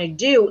you want to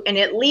do. And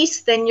at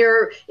least then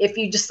if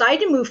you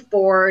decide to move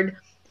forward,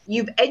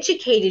 you've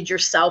educated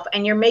yourself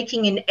and you're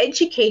making an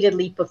educated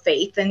leap of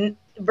faith. And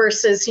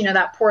versus,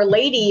 that poor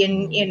lady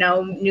in,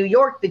 New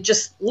York that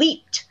just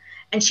leaped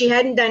and she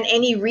hadn't done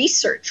any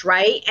research,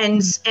 right?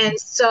 And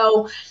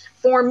so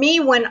for me,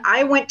 when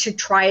I went to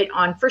try it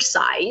on for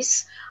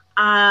size,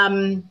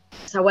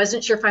 so I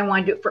wasn't sure if I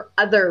wanted to do it for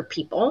other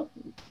people.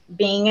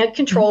 Being a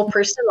control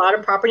person, a lot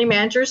of property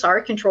managers are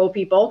control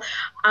people.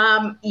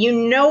 You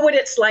know what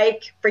it's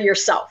like for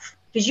yourself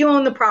because you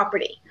own the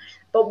property.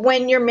 But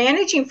when you're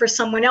managing for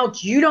someone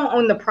else, you don't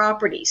own the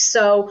property.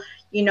 So,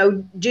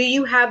 do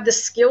you have the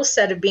skill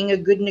set of being a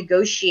good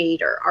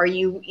negotiator? Are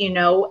you,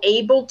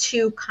 able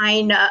to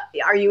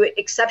are you an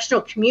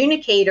exceptional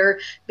communicator,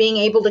 being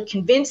able to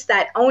convince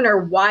that owner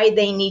why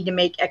they need to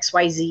make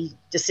XYZ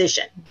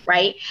decision,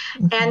 right?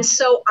 Mm-hmm. And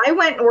so I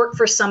went and worked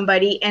for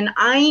somebody and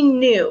I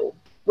knew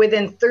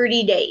within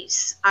 30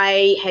 days,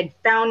 I had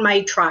found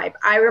my tribe.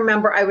 I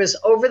remember I was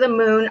over the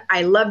moon.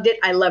 I loved it.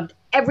 I loved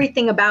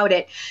everything about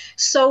it.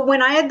 So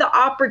when I had the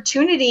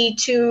opportunity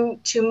to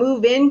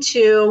move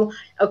into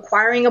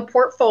acquiring a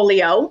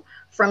portfolio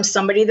from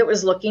somebody that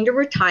was looking to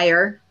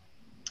retire,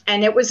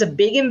 and it was a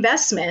big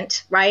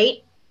investment,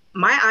 right?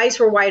 My eyes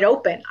were wide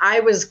open. I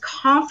was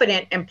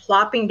confident in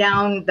plopping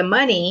down the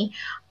money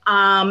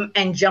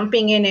and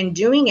jumping in and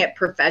doing it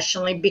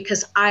professionally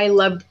because I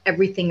loved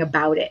everything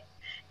about it.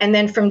 And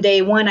then from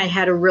day one, I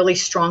had a really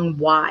strong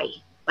why,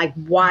 like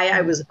why I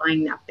was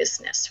buying that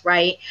business,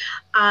 right?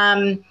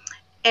 And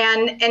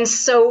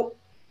so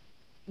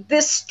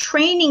this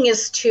training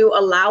is to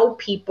allow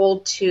people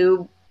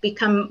to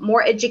become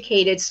more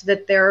educated so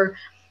that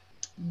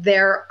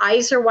their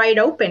eyes are wide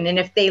open. And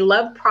if they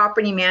love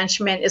property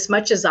management as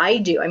much as I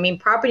do,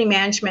 property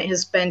management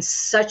has been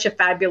such a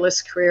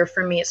fabulous career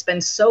for me. It's been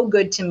so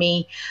good to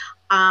me.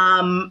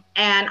 And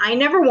I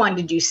never wanted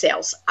to do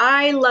sales.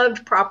 I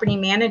loved property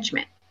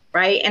management.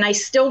 Right. And I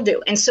still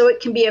do. And so it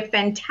can be a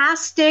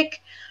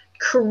fantastic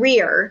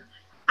career.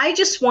 I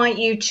just want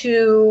you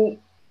to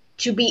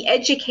be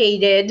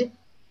educated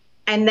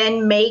and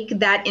then make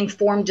that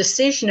informed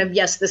decision of,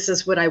 yes, this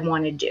is what I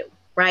want to do.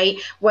 Right.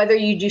 Whether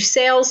you do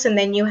sales and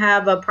then you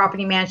have a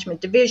property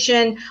management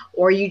division,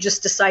 or you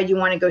just decide you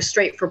want to go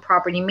straight for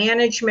property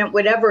management,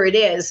 whatever it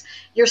is,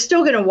 you're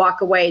still going to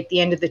walk away at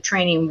the end of the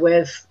training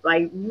with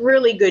like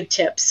really good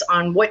tips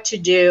on what to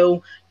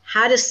do,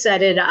 how to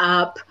set it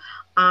up.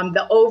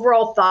 The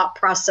overall thought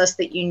process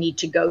that you need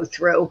to go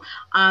through.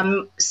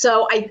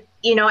 So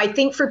I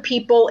think for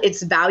people,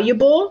 it's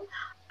valuable.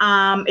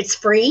 It's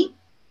free.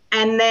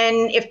 And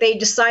then if they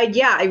decide,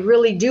 yeah, I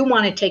really do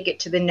want to take it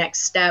to the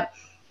next step,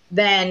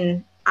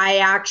 then I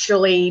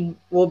actually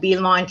will be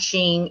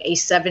launching a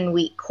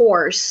 7-week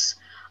course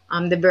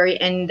the very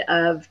end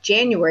of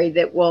January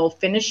that will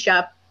finish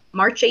up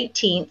March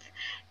 18th.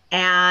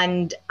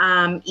 And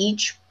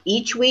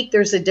each week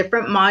there's a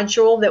different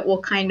module that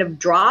will kind of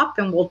drop,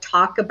 and we'll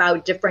talk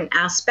about different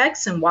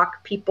aspects and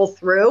walk people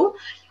through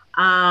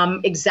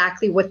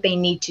exactly what they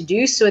need to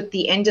do. So at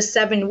the end of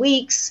 7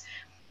 weeks,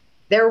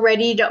 they're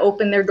ready to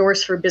open their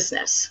doors for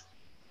business.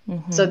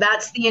 Mm-hmm. So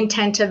that's the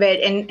intent of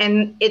it.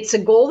 And it's a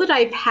goal that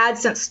I've had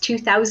since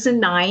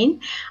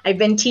 2009. I've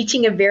been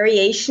teaching a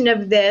variation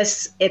of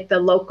this at the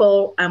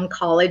local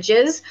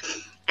colleges.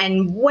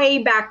 And way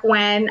back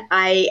when,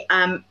 I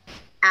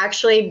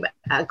actually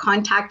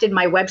contacted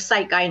my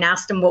website guy and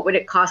asked him what would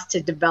it cost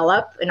to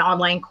develop an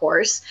online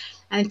course.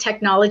 And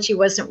technology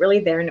wasn't really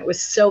there, and it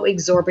was so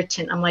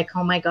exorbitant. I'm like,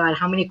 oh my God,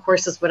 how many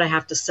courses would I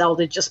have to sell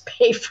to just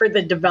pay for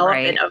the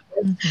development of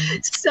it? Mm-hmm.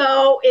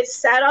 So it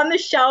sat on the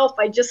shelf.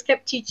 I just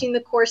kept teaching the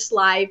course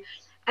live.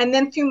 And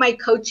then through my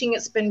coaching,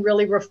 it's been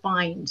really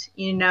refined.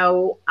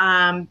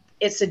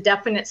 It's a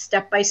definite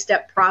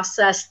step-by-step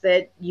process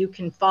that you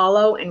can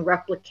follow and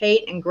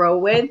replicate and grow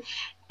with.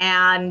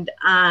 And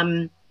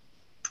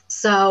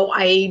so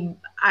I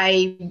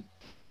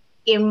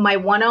in my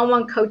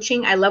one-on-one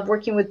coaching, I love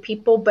working with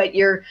people, but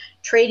you're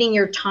trading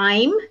your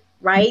time,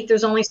 right?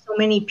 There's only so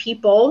many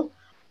people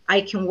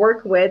I can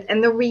work with.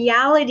 And the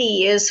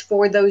reality is,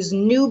 for those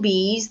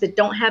newbies that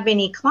don't have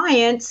any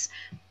clients,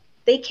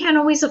 they can't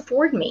always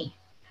afford me.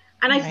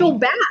 And I feel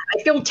bad.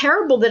 I feel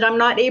terrible that I'm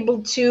not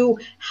able to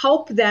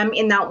help them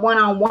in that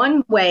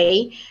one-on-one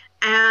way.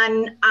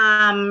 And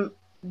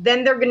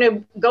then they're going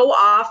to go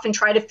off and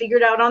try to figure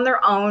it out on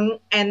their own.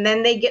 And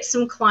then they get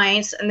some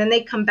clients, and then they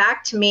come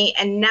back to me,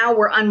 and now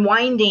we're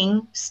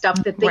unwinding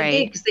stuff that they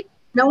did because they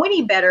don't know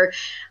any better.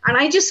 And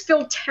I just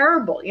feel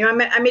terrible.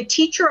 I'm a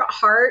teacher at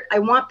heart. I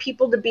want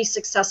people to be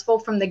successful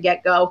from the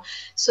get-go.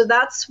 So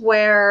that's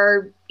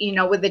where,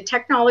 with the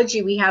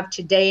technology we have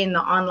today and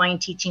the online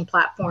teaching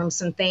platforms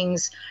and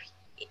things,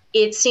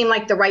 it seemed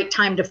like the right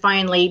time to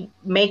finally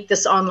make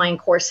this online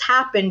course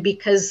happen,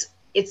 because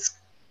it's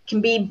can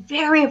be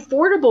very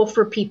affordable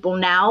for people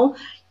now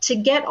to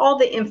get all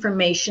the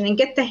information and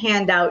get the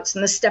handouts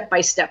and the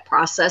step-by-step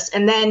process.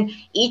 And then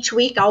each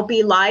week I'll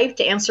be live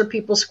to answer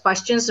people's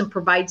questions and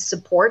provide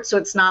support. So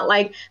it's not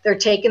like they're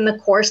taking the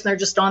course and they're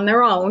just on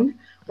their own,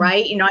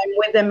 right? I'm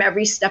with them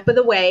every step of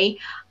the way.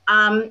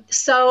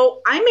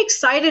 So I'm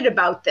excited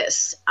about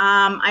this.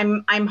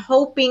 I'm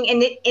hoping,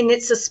 and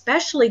it's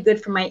especially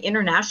good for my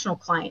international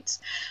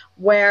clients,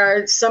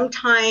 where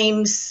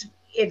sometimes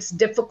it's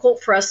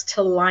difficult for us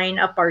to line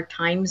up our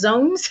time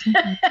zones.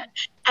 Mm-hmm.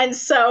 And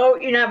so,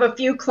 I have a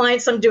few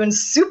clients I'm doing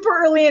super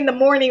early in the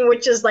morning,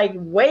 which is like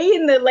way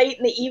late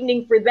in the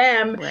evening for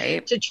them,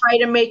 to try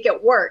to make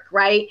it work,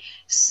 right?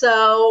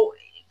 So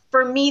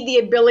for me, the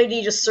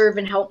ability to serve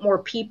and help more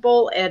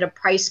people at a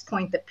price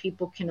point that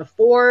people can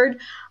afford,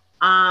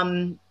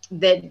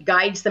 that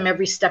guides them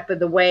every step of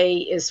the way,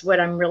 is what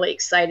I'm really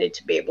excited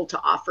to be able to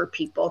offer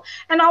people.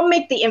 And I'll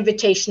make the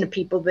invitation to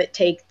people that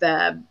take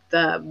the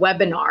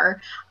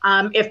webinar.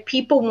 If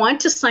people want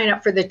to sign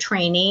up for the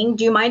training,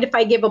 do you mind if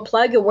I give a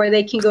plug of where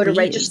they can go to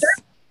register?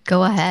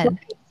 Go ahead.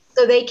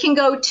 So they can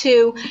go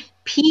to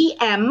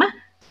PM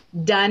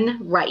Done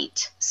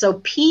Right. So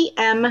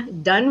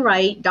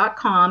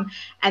pmdoneright.com,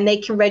 and they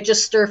can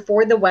register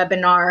for the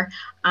webinar.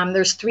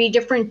 There's 3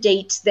 different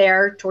dates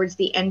there towards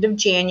the end of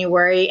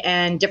January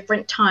and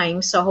different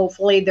times. So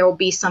hopefully there will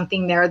be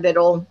something there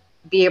that'll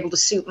be able to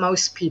suit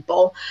most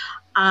people.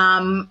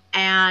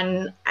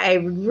 And I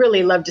would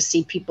really love to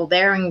see people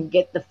there and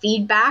get the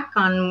feedback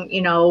on,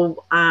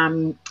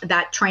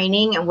 that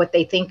training and what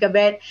they think of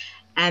it.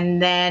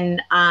 And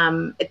then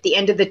at the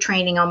end of the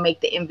training, I'll make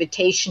the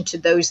invitation to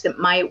those that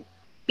might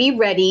be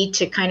ready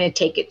to kind of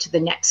take it to the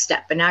next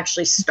step and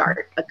actually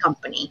start a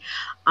company.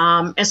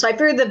 And so I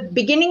figure the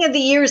beginning of the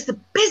year is the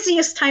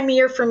busiest time of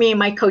year for me in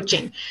my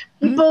coaching.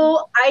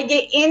 People, I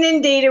get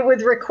inundated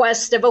with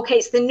requests of, okay,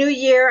 it's the new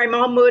year. I'm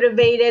all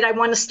motivated. I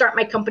want to start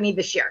my company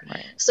this year.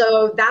 Right.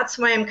 So that's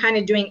why I'm kind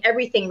of doing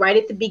everything right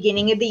at the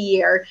beginning of the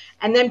year.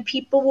 And then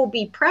people will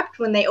be prepped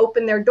when they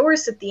open their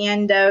doors at the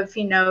end of,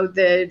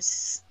 the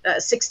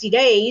 60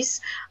 days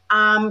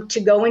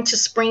to go into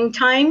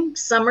springtime,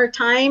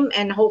 summertime,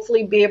 and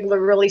hopefully be able to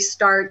really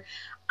start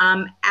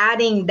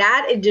adding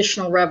that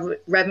additional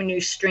revenue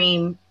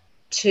stream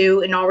to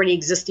an already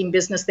existing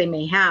business they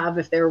may have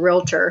if they're a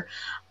realtor.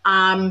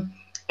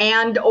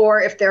 And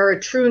or if they're a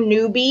true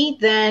newbie,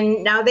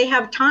 then now they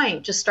have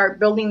time to start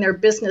building their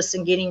business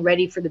and getting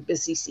ready for the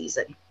busy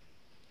season.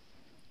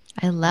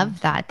 I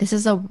love that. This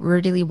is a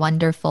really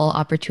wonderful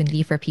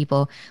opportunity for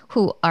people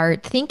who are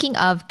thinking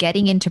of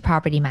getting into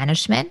property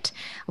management,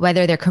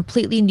 whether they're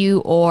completely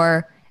new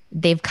or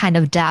they've kind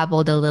of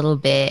dabbled a little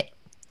bit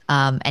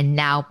and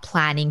now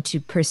planning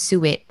to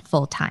pursue it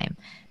full time.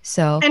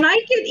 And I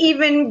get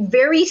even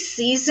very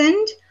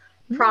seasoned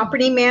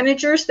property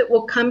managers that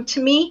will come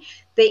to me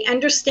they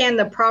understand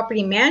the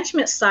property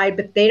management side,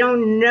 but they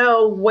don't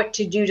know what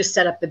to do to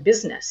set up the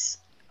business.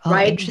 Oh,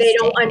 Right? They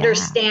don't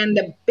interesting. Yeah. understand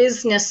the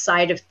business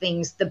side of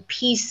things, the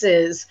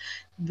pieces,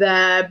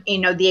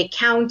 the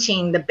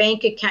accounting, the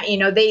bank account,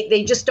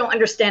 they just don't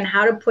understand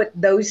how to put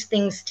those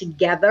things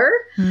together.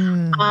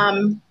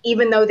 Hmm.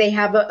 Even though they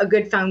have a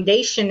good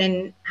foundation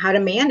in how to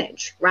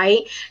manage,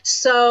 right?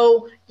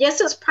 So yes,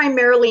 it's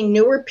primarily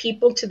newer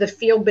people to the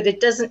field, but it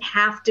doesn't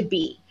have to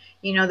be.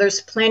 There's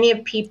plenty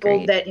of people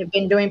Great. that have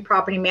been doing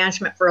property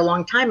management for a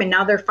long time, and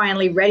now they're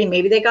finally ready.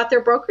 Maybe they got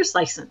their broker's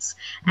license,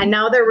 and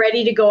now they're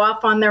ready to go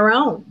off on their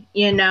own,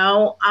 and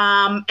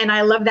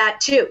I love that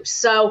too.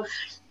 So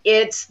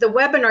it's the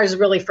webinar is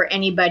really for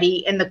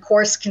anybody, and the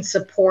course can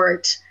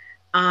support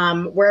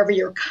wherever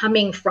you're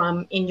coming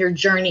from in your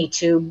journey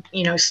to,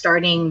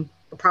 starting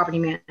a property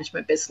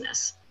management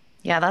business.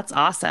 Yeah, that's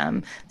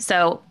awesome.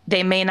 So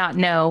they may not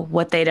know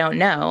what they don't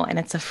know, and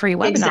it's a free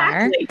webinar.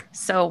 Exactly.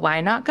 So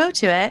why not go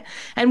to it?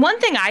 And one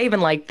thing I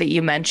even like that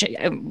you mentioned,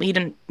 you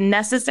didn't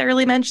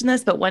necessarily mention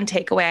this, but one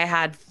takeaway I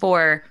had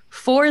for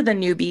the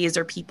newbies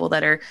or people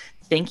that are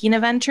thinking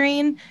of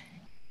entering,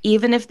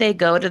 even if they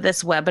go to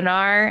this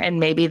webinar and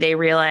maybe they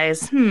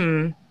realize,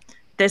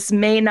 this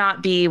may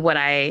not be what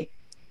I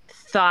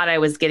thought I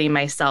was getting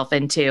myself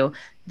into,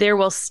 there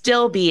will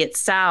still be, it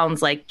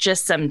sounds like,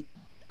 just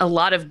a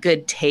lot of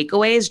good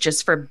takeaways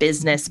just for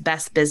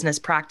best business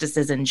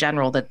practices in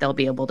general that they'll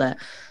be able to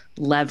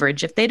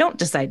leverage if they don't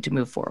decide to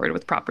move forward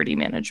with property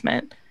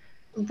management.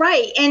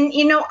 Right. And,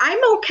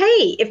 I'm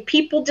okay if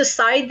people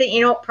decide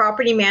that,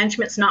 property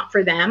management's not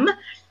for them.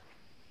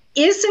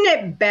 Isn't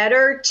it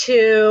better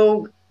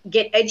to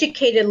get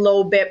educated a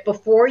little bit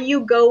before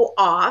you go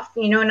off?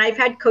 And I've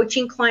had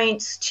coaching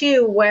clients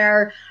too,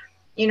 where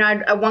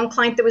I had one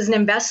client that was an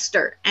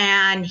investor,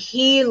 and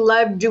he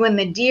loved doing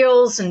the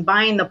deals and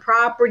buying the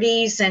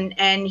properties,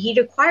 and he'd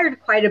acquired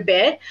quite a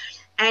bit.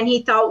 And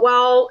he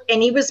thought,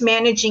 and he was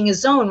managing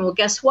his own. Well,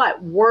 guess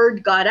what?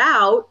 Word got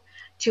out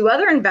to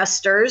other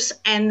investors,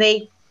 and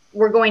they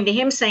were going to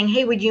him saying,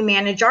 hey, would you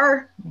manage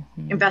our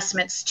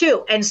investments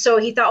too? And so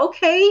he thought,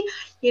 okay,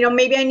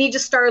 maybe I need to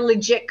start a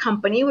legit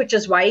company, which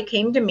is why he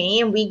came to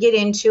me, and we get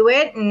into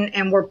it,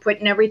 and we're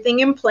putting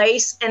everything in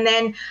place. And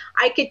then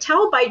I could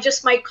tell by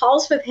just my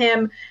calls with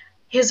him,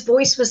 his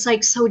voice was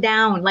like so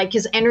down, like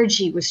his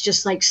energy was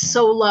just like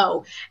so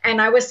low.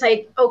 And I was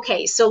like,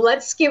 okay, so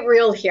let's get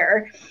real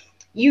here.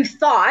 You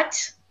thought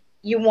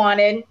you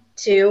wanted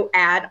to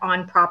add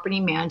on property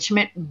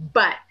management,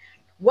 but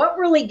what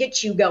really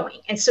gets you going?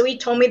 And so he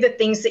told me the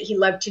things that he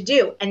loved to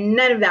do, and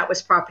none of that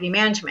was property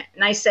management.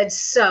 And I said,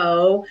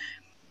 so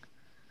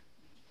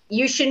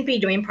you shouldn't be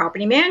doing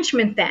property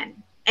management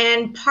then.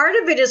 And part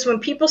of it is when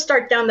people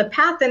start down the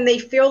path and they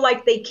feel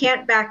like they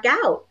can't back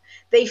out.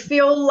 They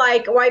feel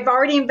like, I've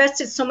already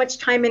invested so much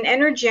time and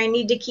energy, I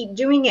need to keep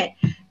doing it.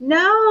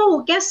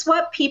 No, guess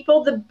what,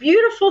 people? The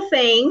beautiful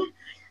thing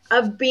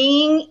of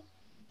being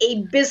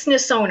a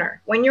business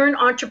owner, when you're an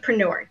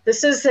entrepreneur,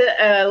 this is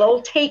a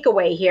little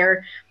takeaway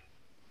here.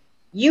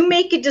 You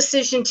make a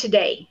decision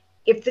today.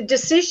 If the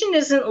decision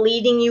isn't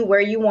leading you where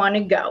you want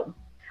to go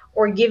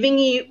or giving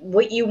you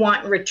what you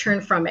want in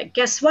return from it,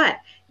 guess what?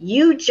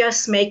 You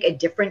just make a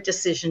different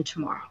decision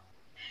tomorrow.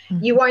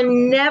 You are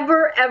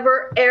never,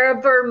 ever,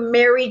 ever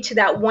married to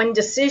that one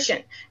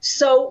decision.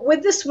 So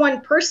with this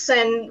one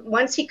person,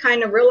 once he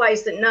kind of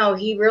realized that, no,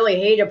 he really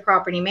hated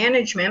property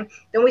management,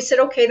 then we said,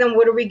 okay, then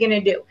what are we going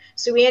to do?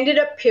 So we ended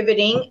up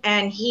pivoting,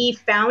 and he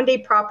found a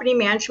property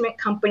management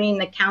company in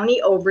the county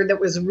over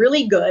that was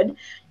really good.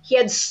 He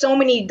had so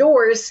many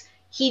doors.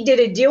 He did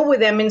a deal with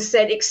them and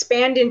said,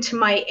 expand into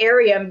my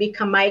area and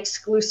become my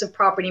exclusive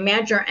property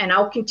manager, and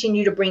I'll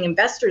continue to bring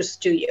investors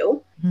to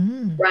you.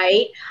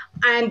 Right.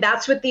 And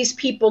that's what these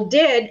people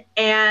did.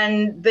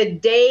 And the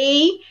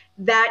day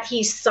that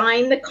he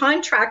signed the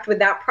contract with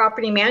that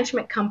property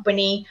management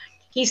company,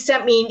 he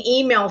sent me an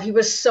email. He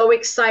was so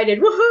excited.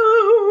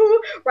 Woohoo!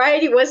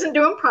 Right. He wasn't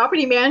doing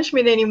property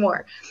management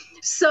anymore.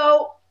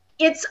 So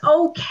it's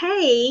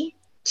okay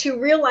to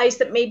realize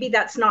that maybe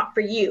that's not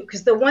for you.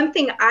 Because the one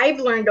thing I've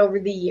learned over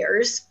the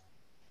years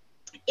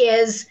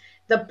is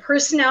the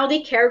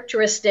personality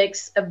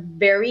characteristics of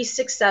very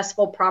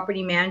successful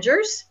property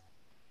managers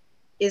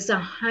is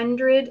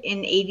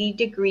 180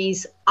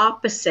 degrees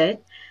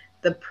opposite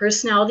the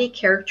personality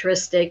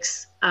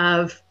characteristics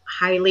of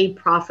highly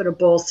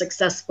profitable,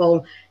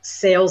 successful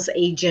sales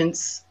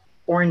agents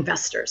or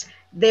investors.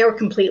 They're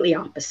completely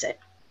opposite.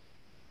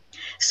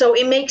 So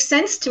it makes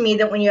sense to me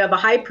that when you have a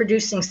high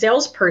producing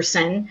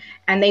salesperson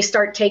and they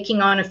start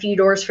taking on a few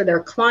doors for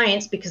their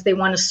clients because they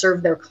want to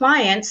serve their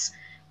clients,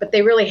 but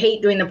they really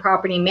hate doing the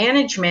property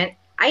management,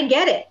 I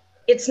get it.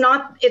 It's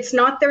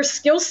not their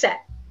skill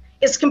set.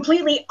 It's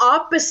completely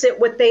opposite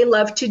what they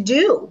love to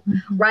do,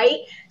 right?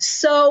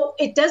 So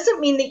it doesn't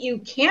mean that you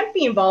can't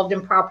be involved in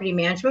property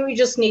management. We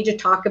just need to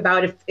talk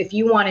about if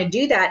you want to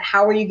do that,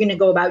 how are you going to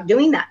go about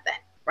doing that then,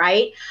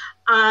 right?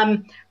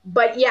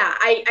 But yeah,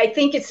 I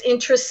think it's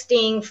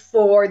interesting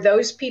for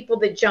those people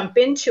that jump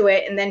into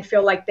it and then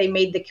feel like they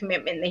made the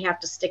commitment and they have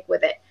to stick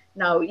with it.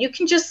 No, you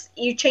can just,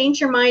 you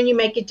change your mind, you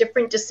make a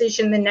different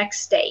decision the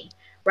next day,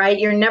 right?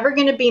 You're never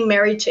going to be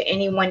married to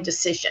any one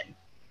decision.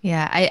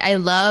 Yeah, I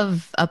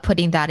love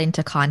putting that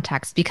into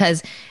context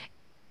because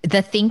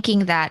the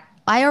thinking that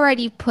I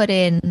already put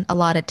in a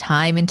lot of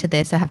time into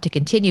this, I have to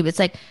continue. It's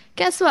like,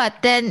 guess what?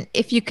 Then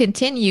if you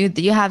continue,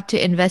 you have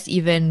to invest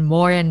even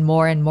more and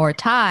more and more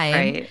time.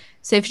 Right.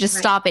 So if you just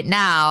Right. stop it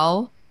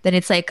now, then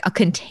it's like a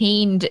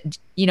contained,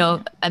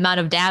 amount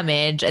of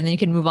damage, and then you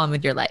can move on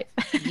with your life.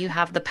 You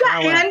have the Yeah,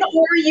 power. and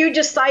or you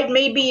decide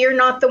maybe you're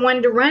not the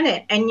one to run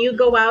it and you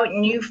go out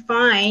and you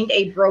find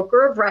a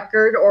broker of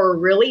record or a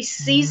really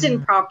seasoned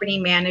Mm. property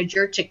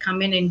manager to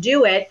come in and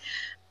do it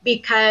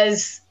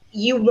because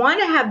you want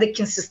to have the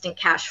consistent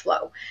cash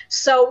flow.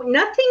 So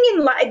nothing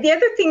in life, the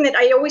other thing that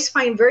I always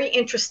find very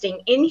interesting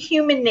in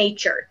human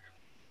nature,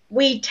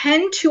 we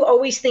tend to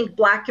always think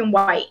black and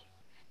white,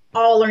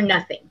 all or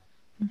nothing.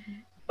 Mhm.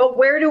 But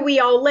where do we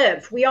all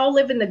live? We all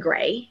live in the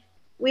gray.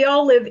 We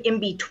all live in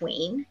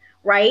between,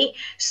 right?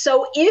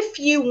 So if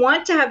you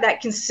want to have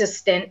that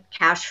consistent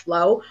cash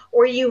flow,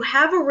 or you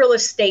have a real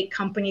estate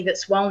company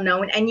that's well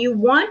known and you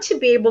want to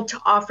be able to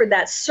offer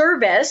that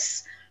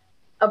service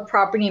of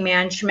property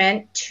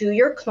management to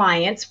your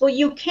clients, well,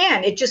 you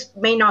can. It just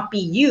may not be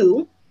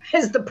you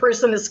as the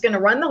person that's going to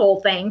run the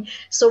whole thing.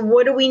 So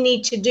what do we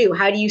need to do?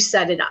 How do you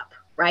set it up,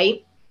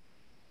 right?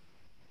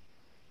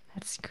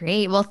 That's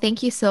great. Well,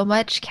 thank you so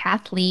much,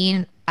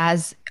 Kathleen,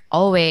 as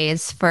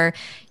always, for,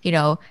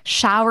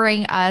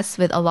 showering us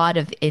with a lot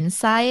of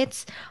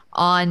insights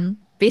on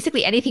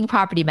basically anything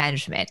property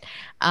management.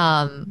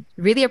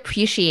 Really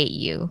appreciate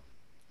you.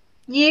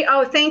 Yeah,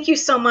 oh, thank you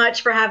so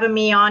much for having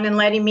me on and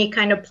letting me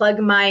kind of plug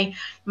my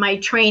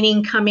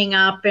training coming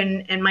up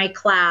and my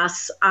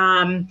class.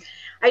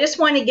 I just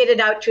want to get it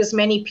out to as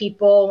many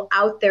people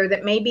out there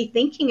that may be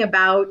thinking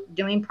about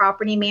doing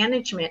property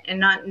management and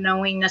not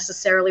knowing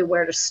necessarily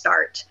where to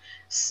start.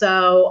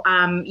 So,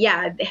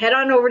 yeah, head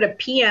on over to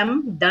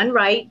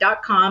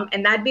pmdoneright.com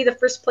and that'd be the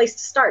first place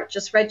to start.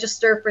 Just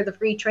register for the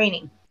free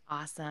training.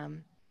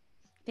 Awesome.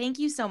 Thank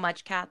you so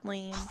much,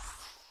 Kathleen.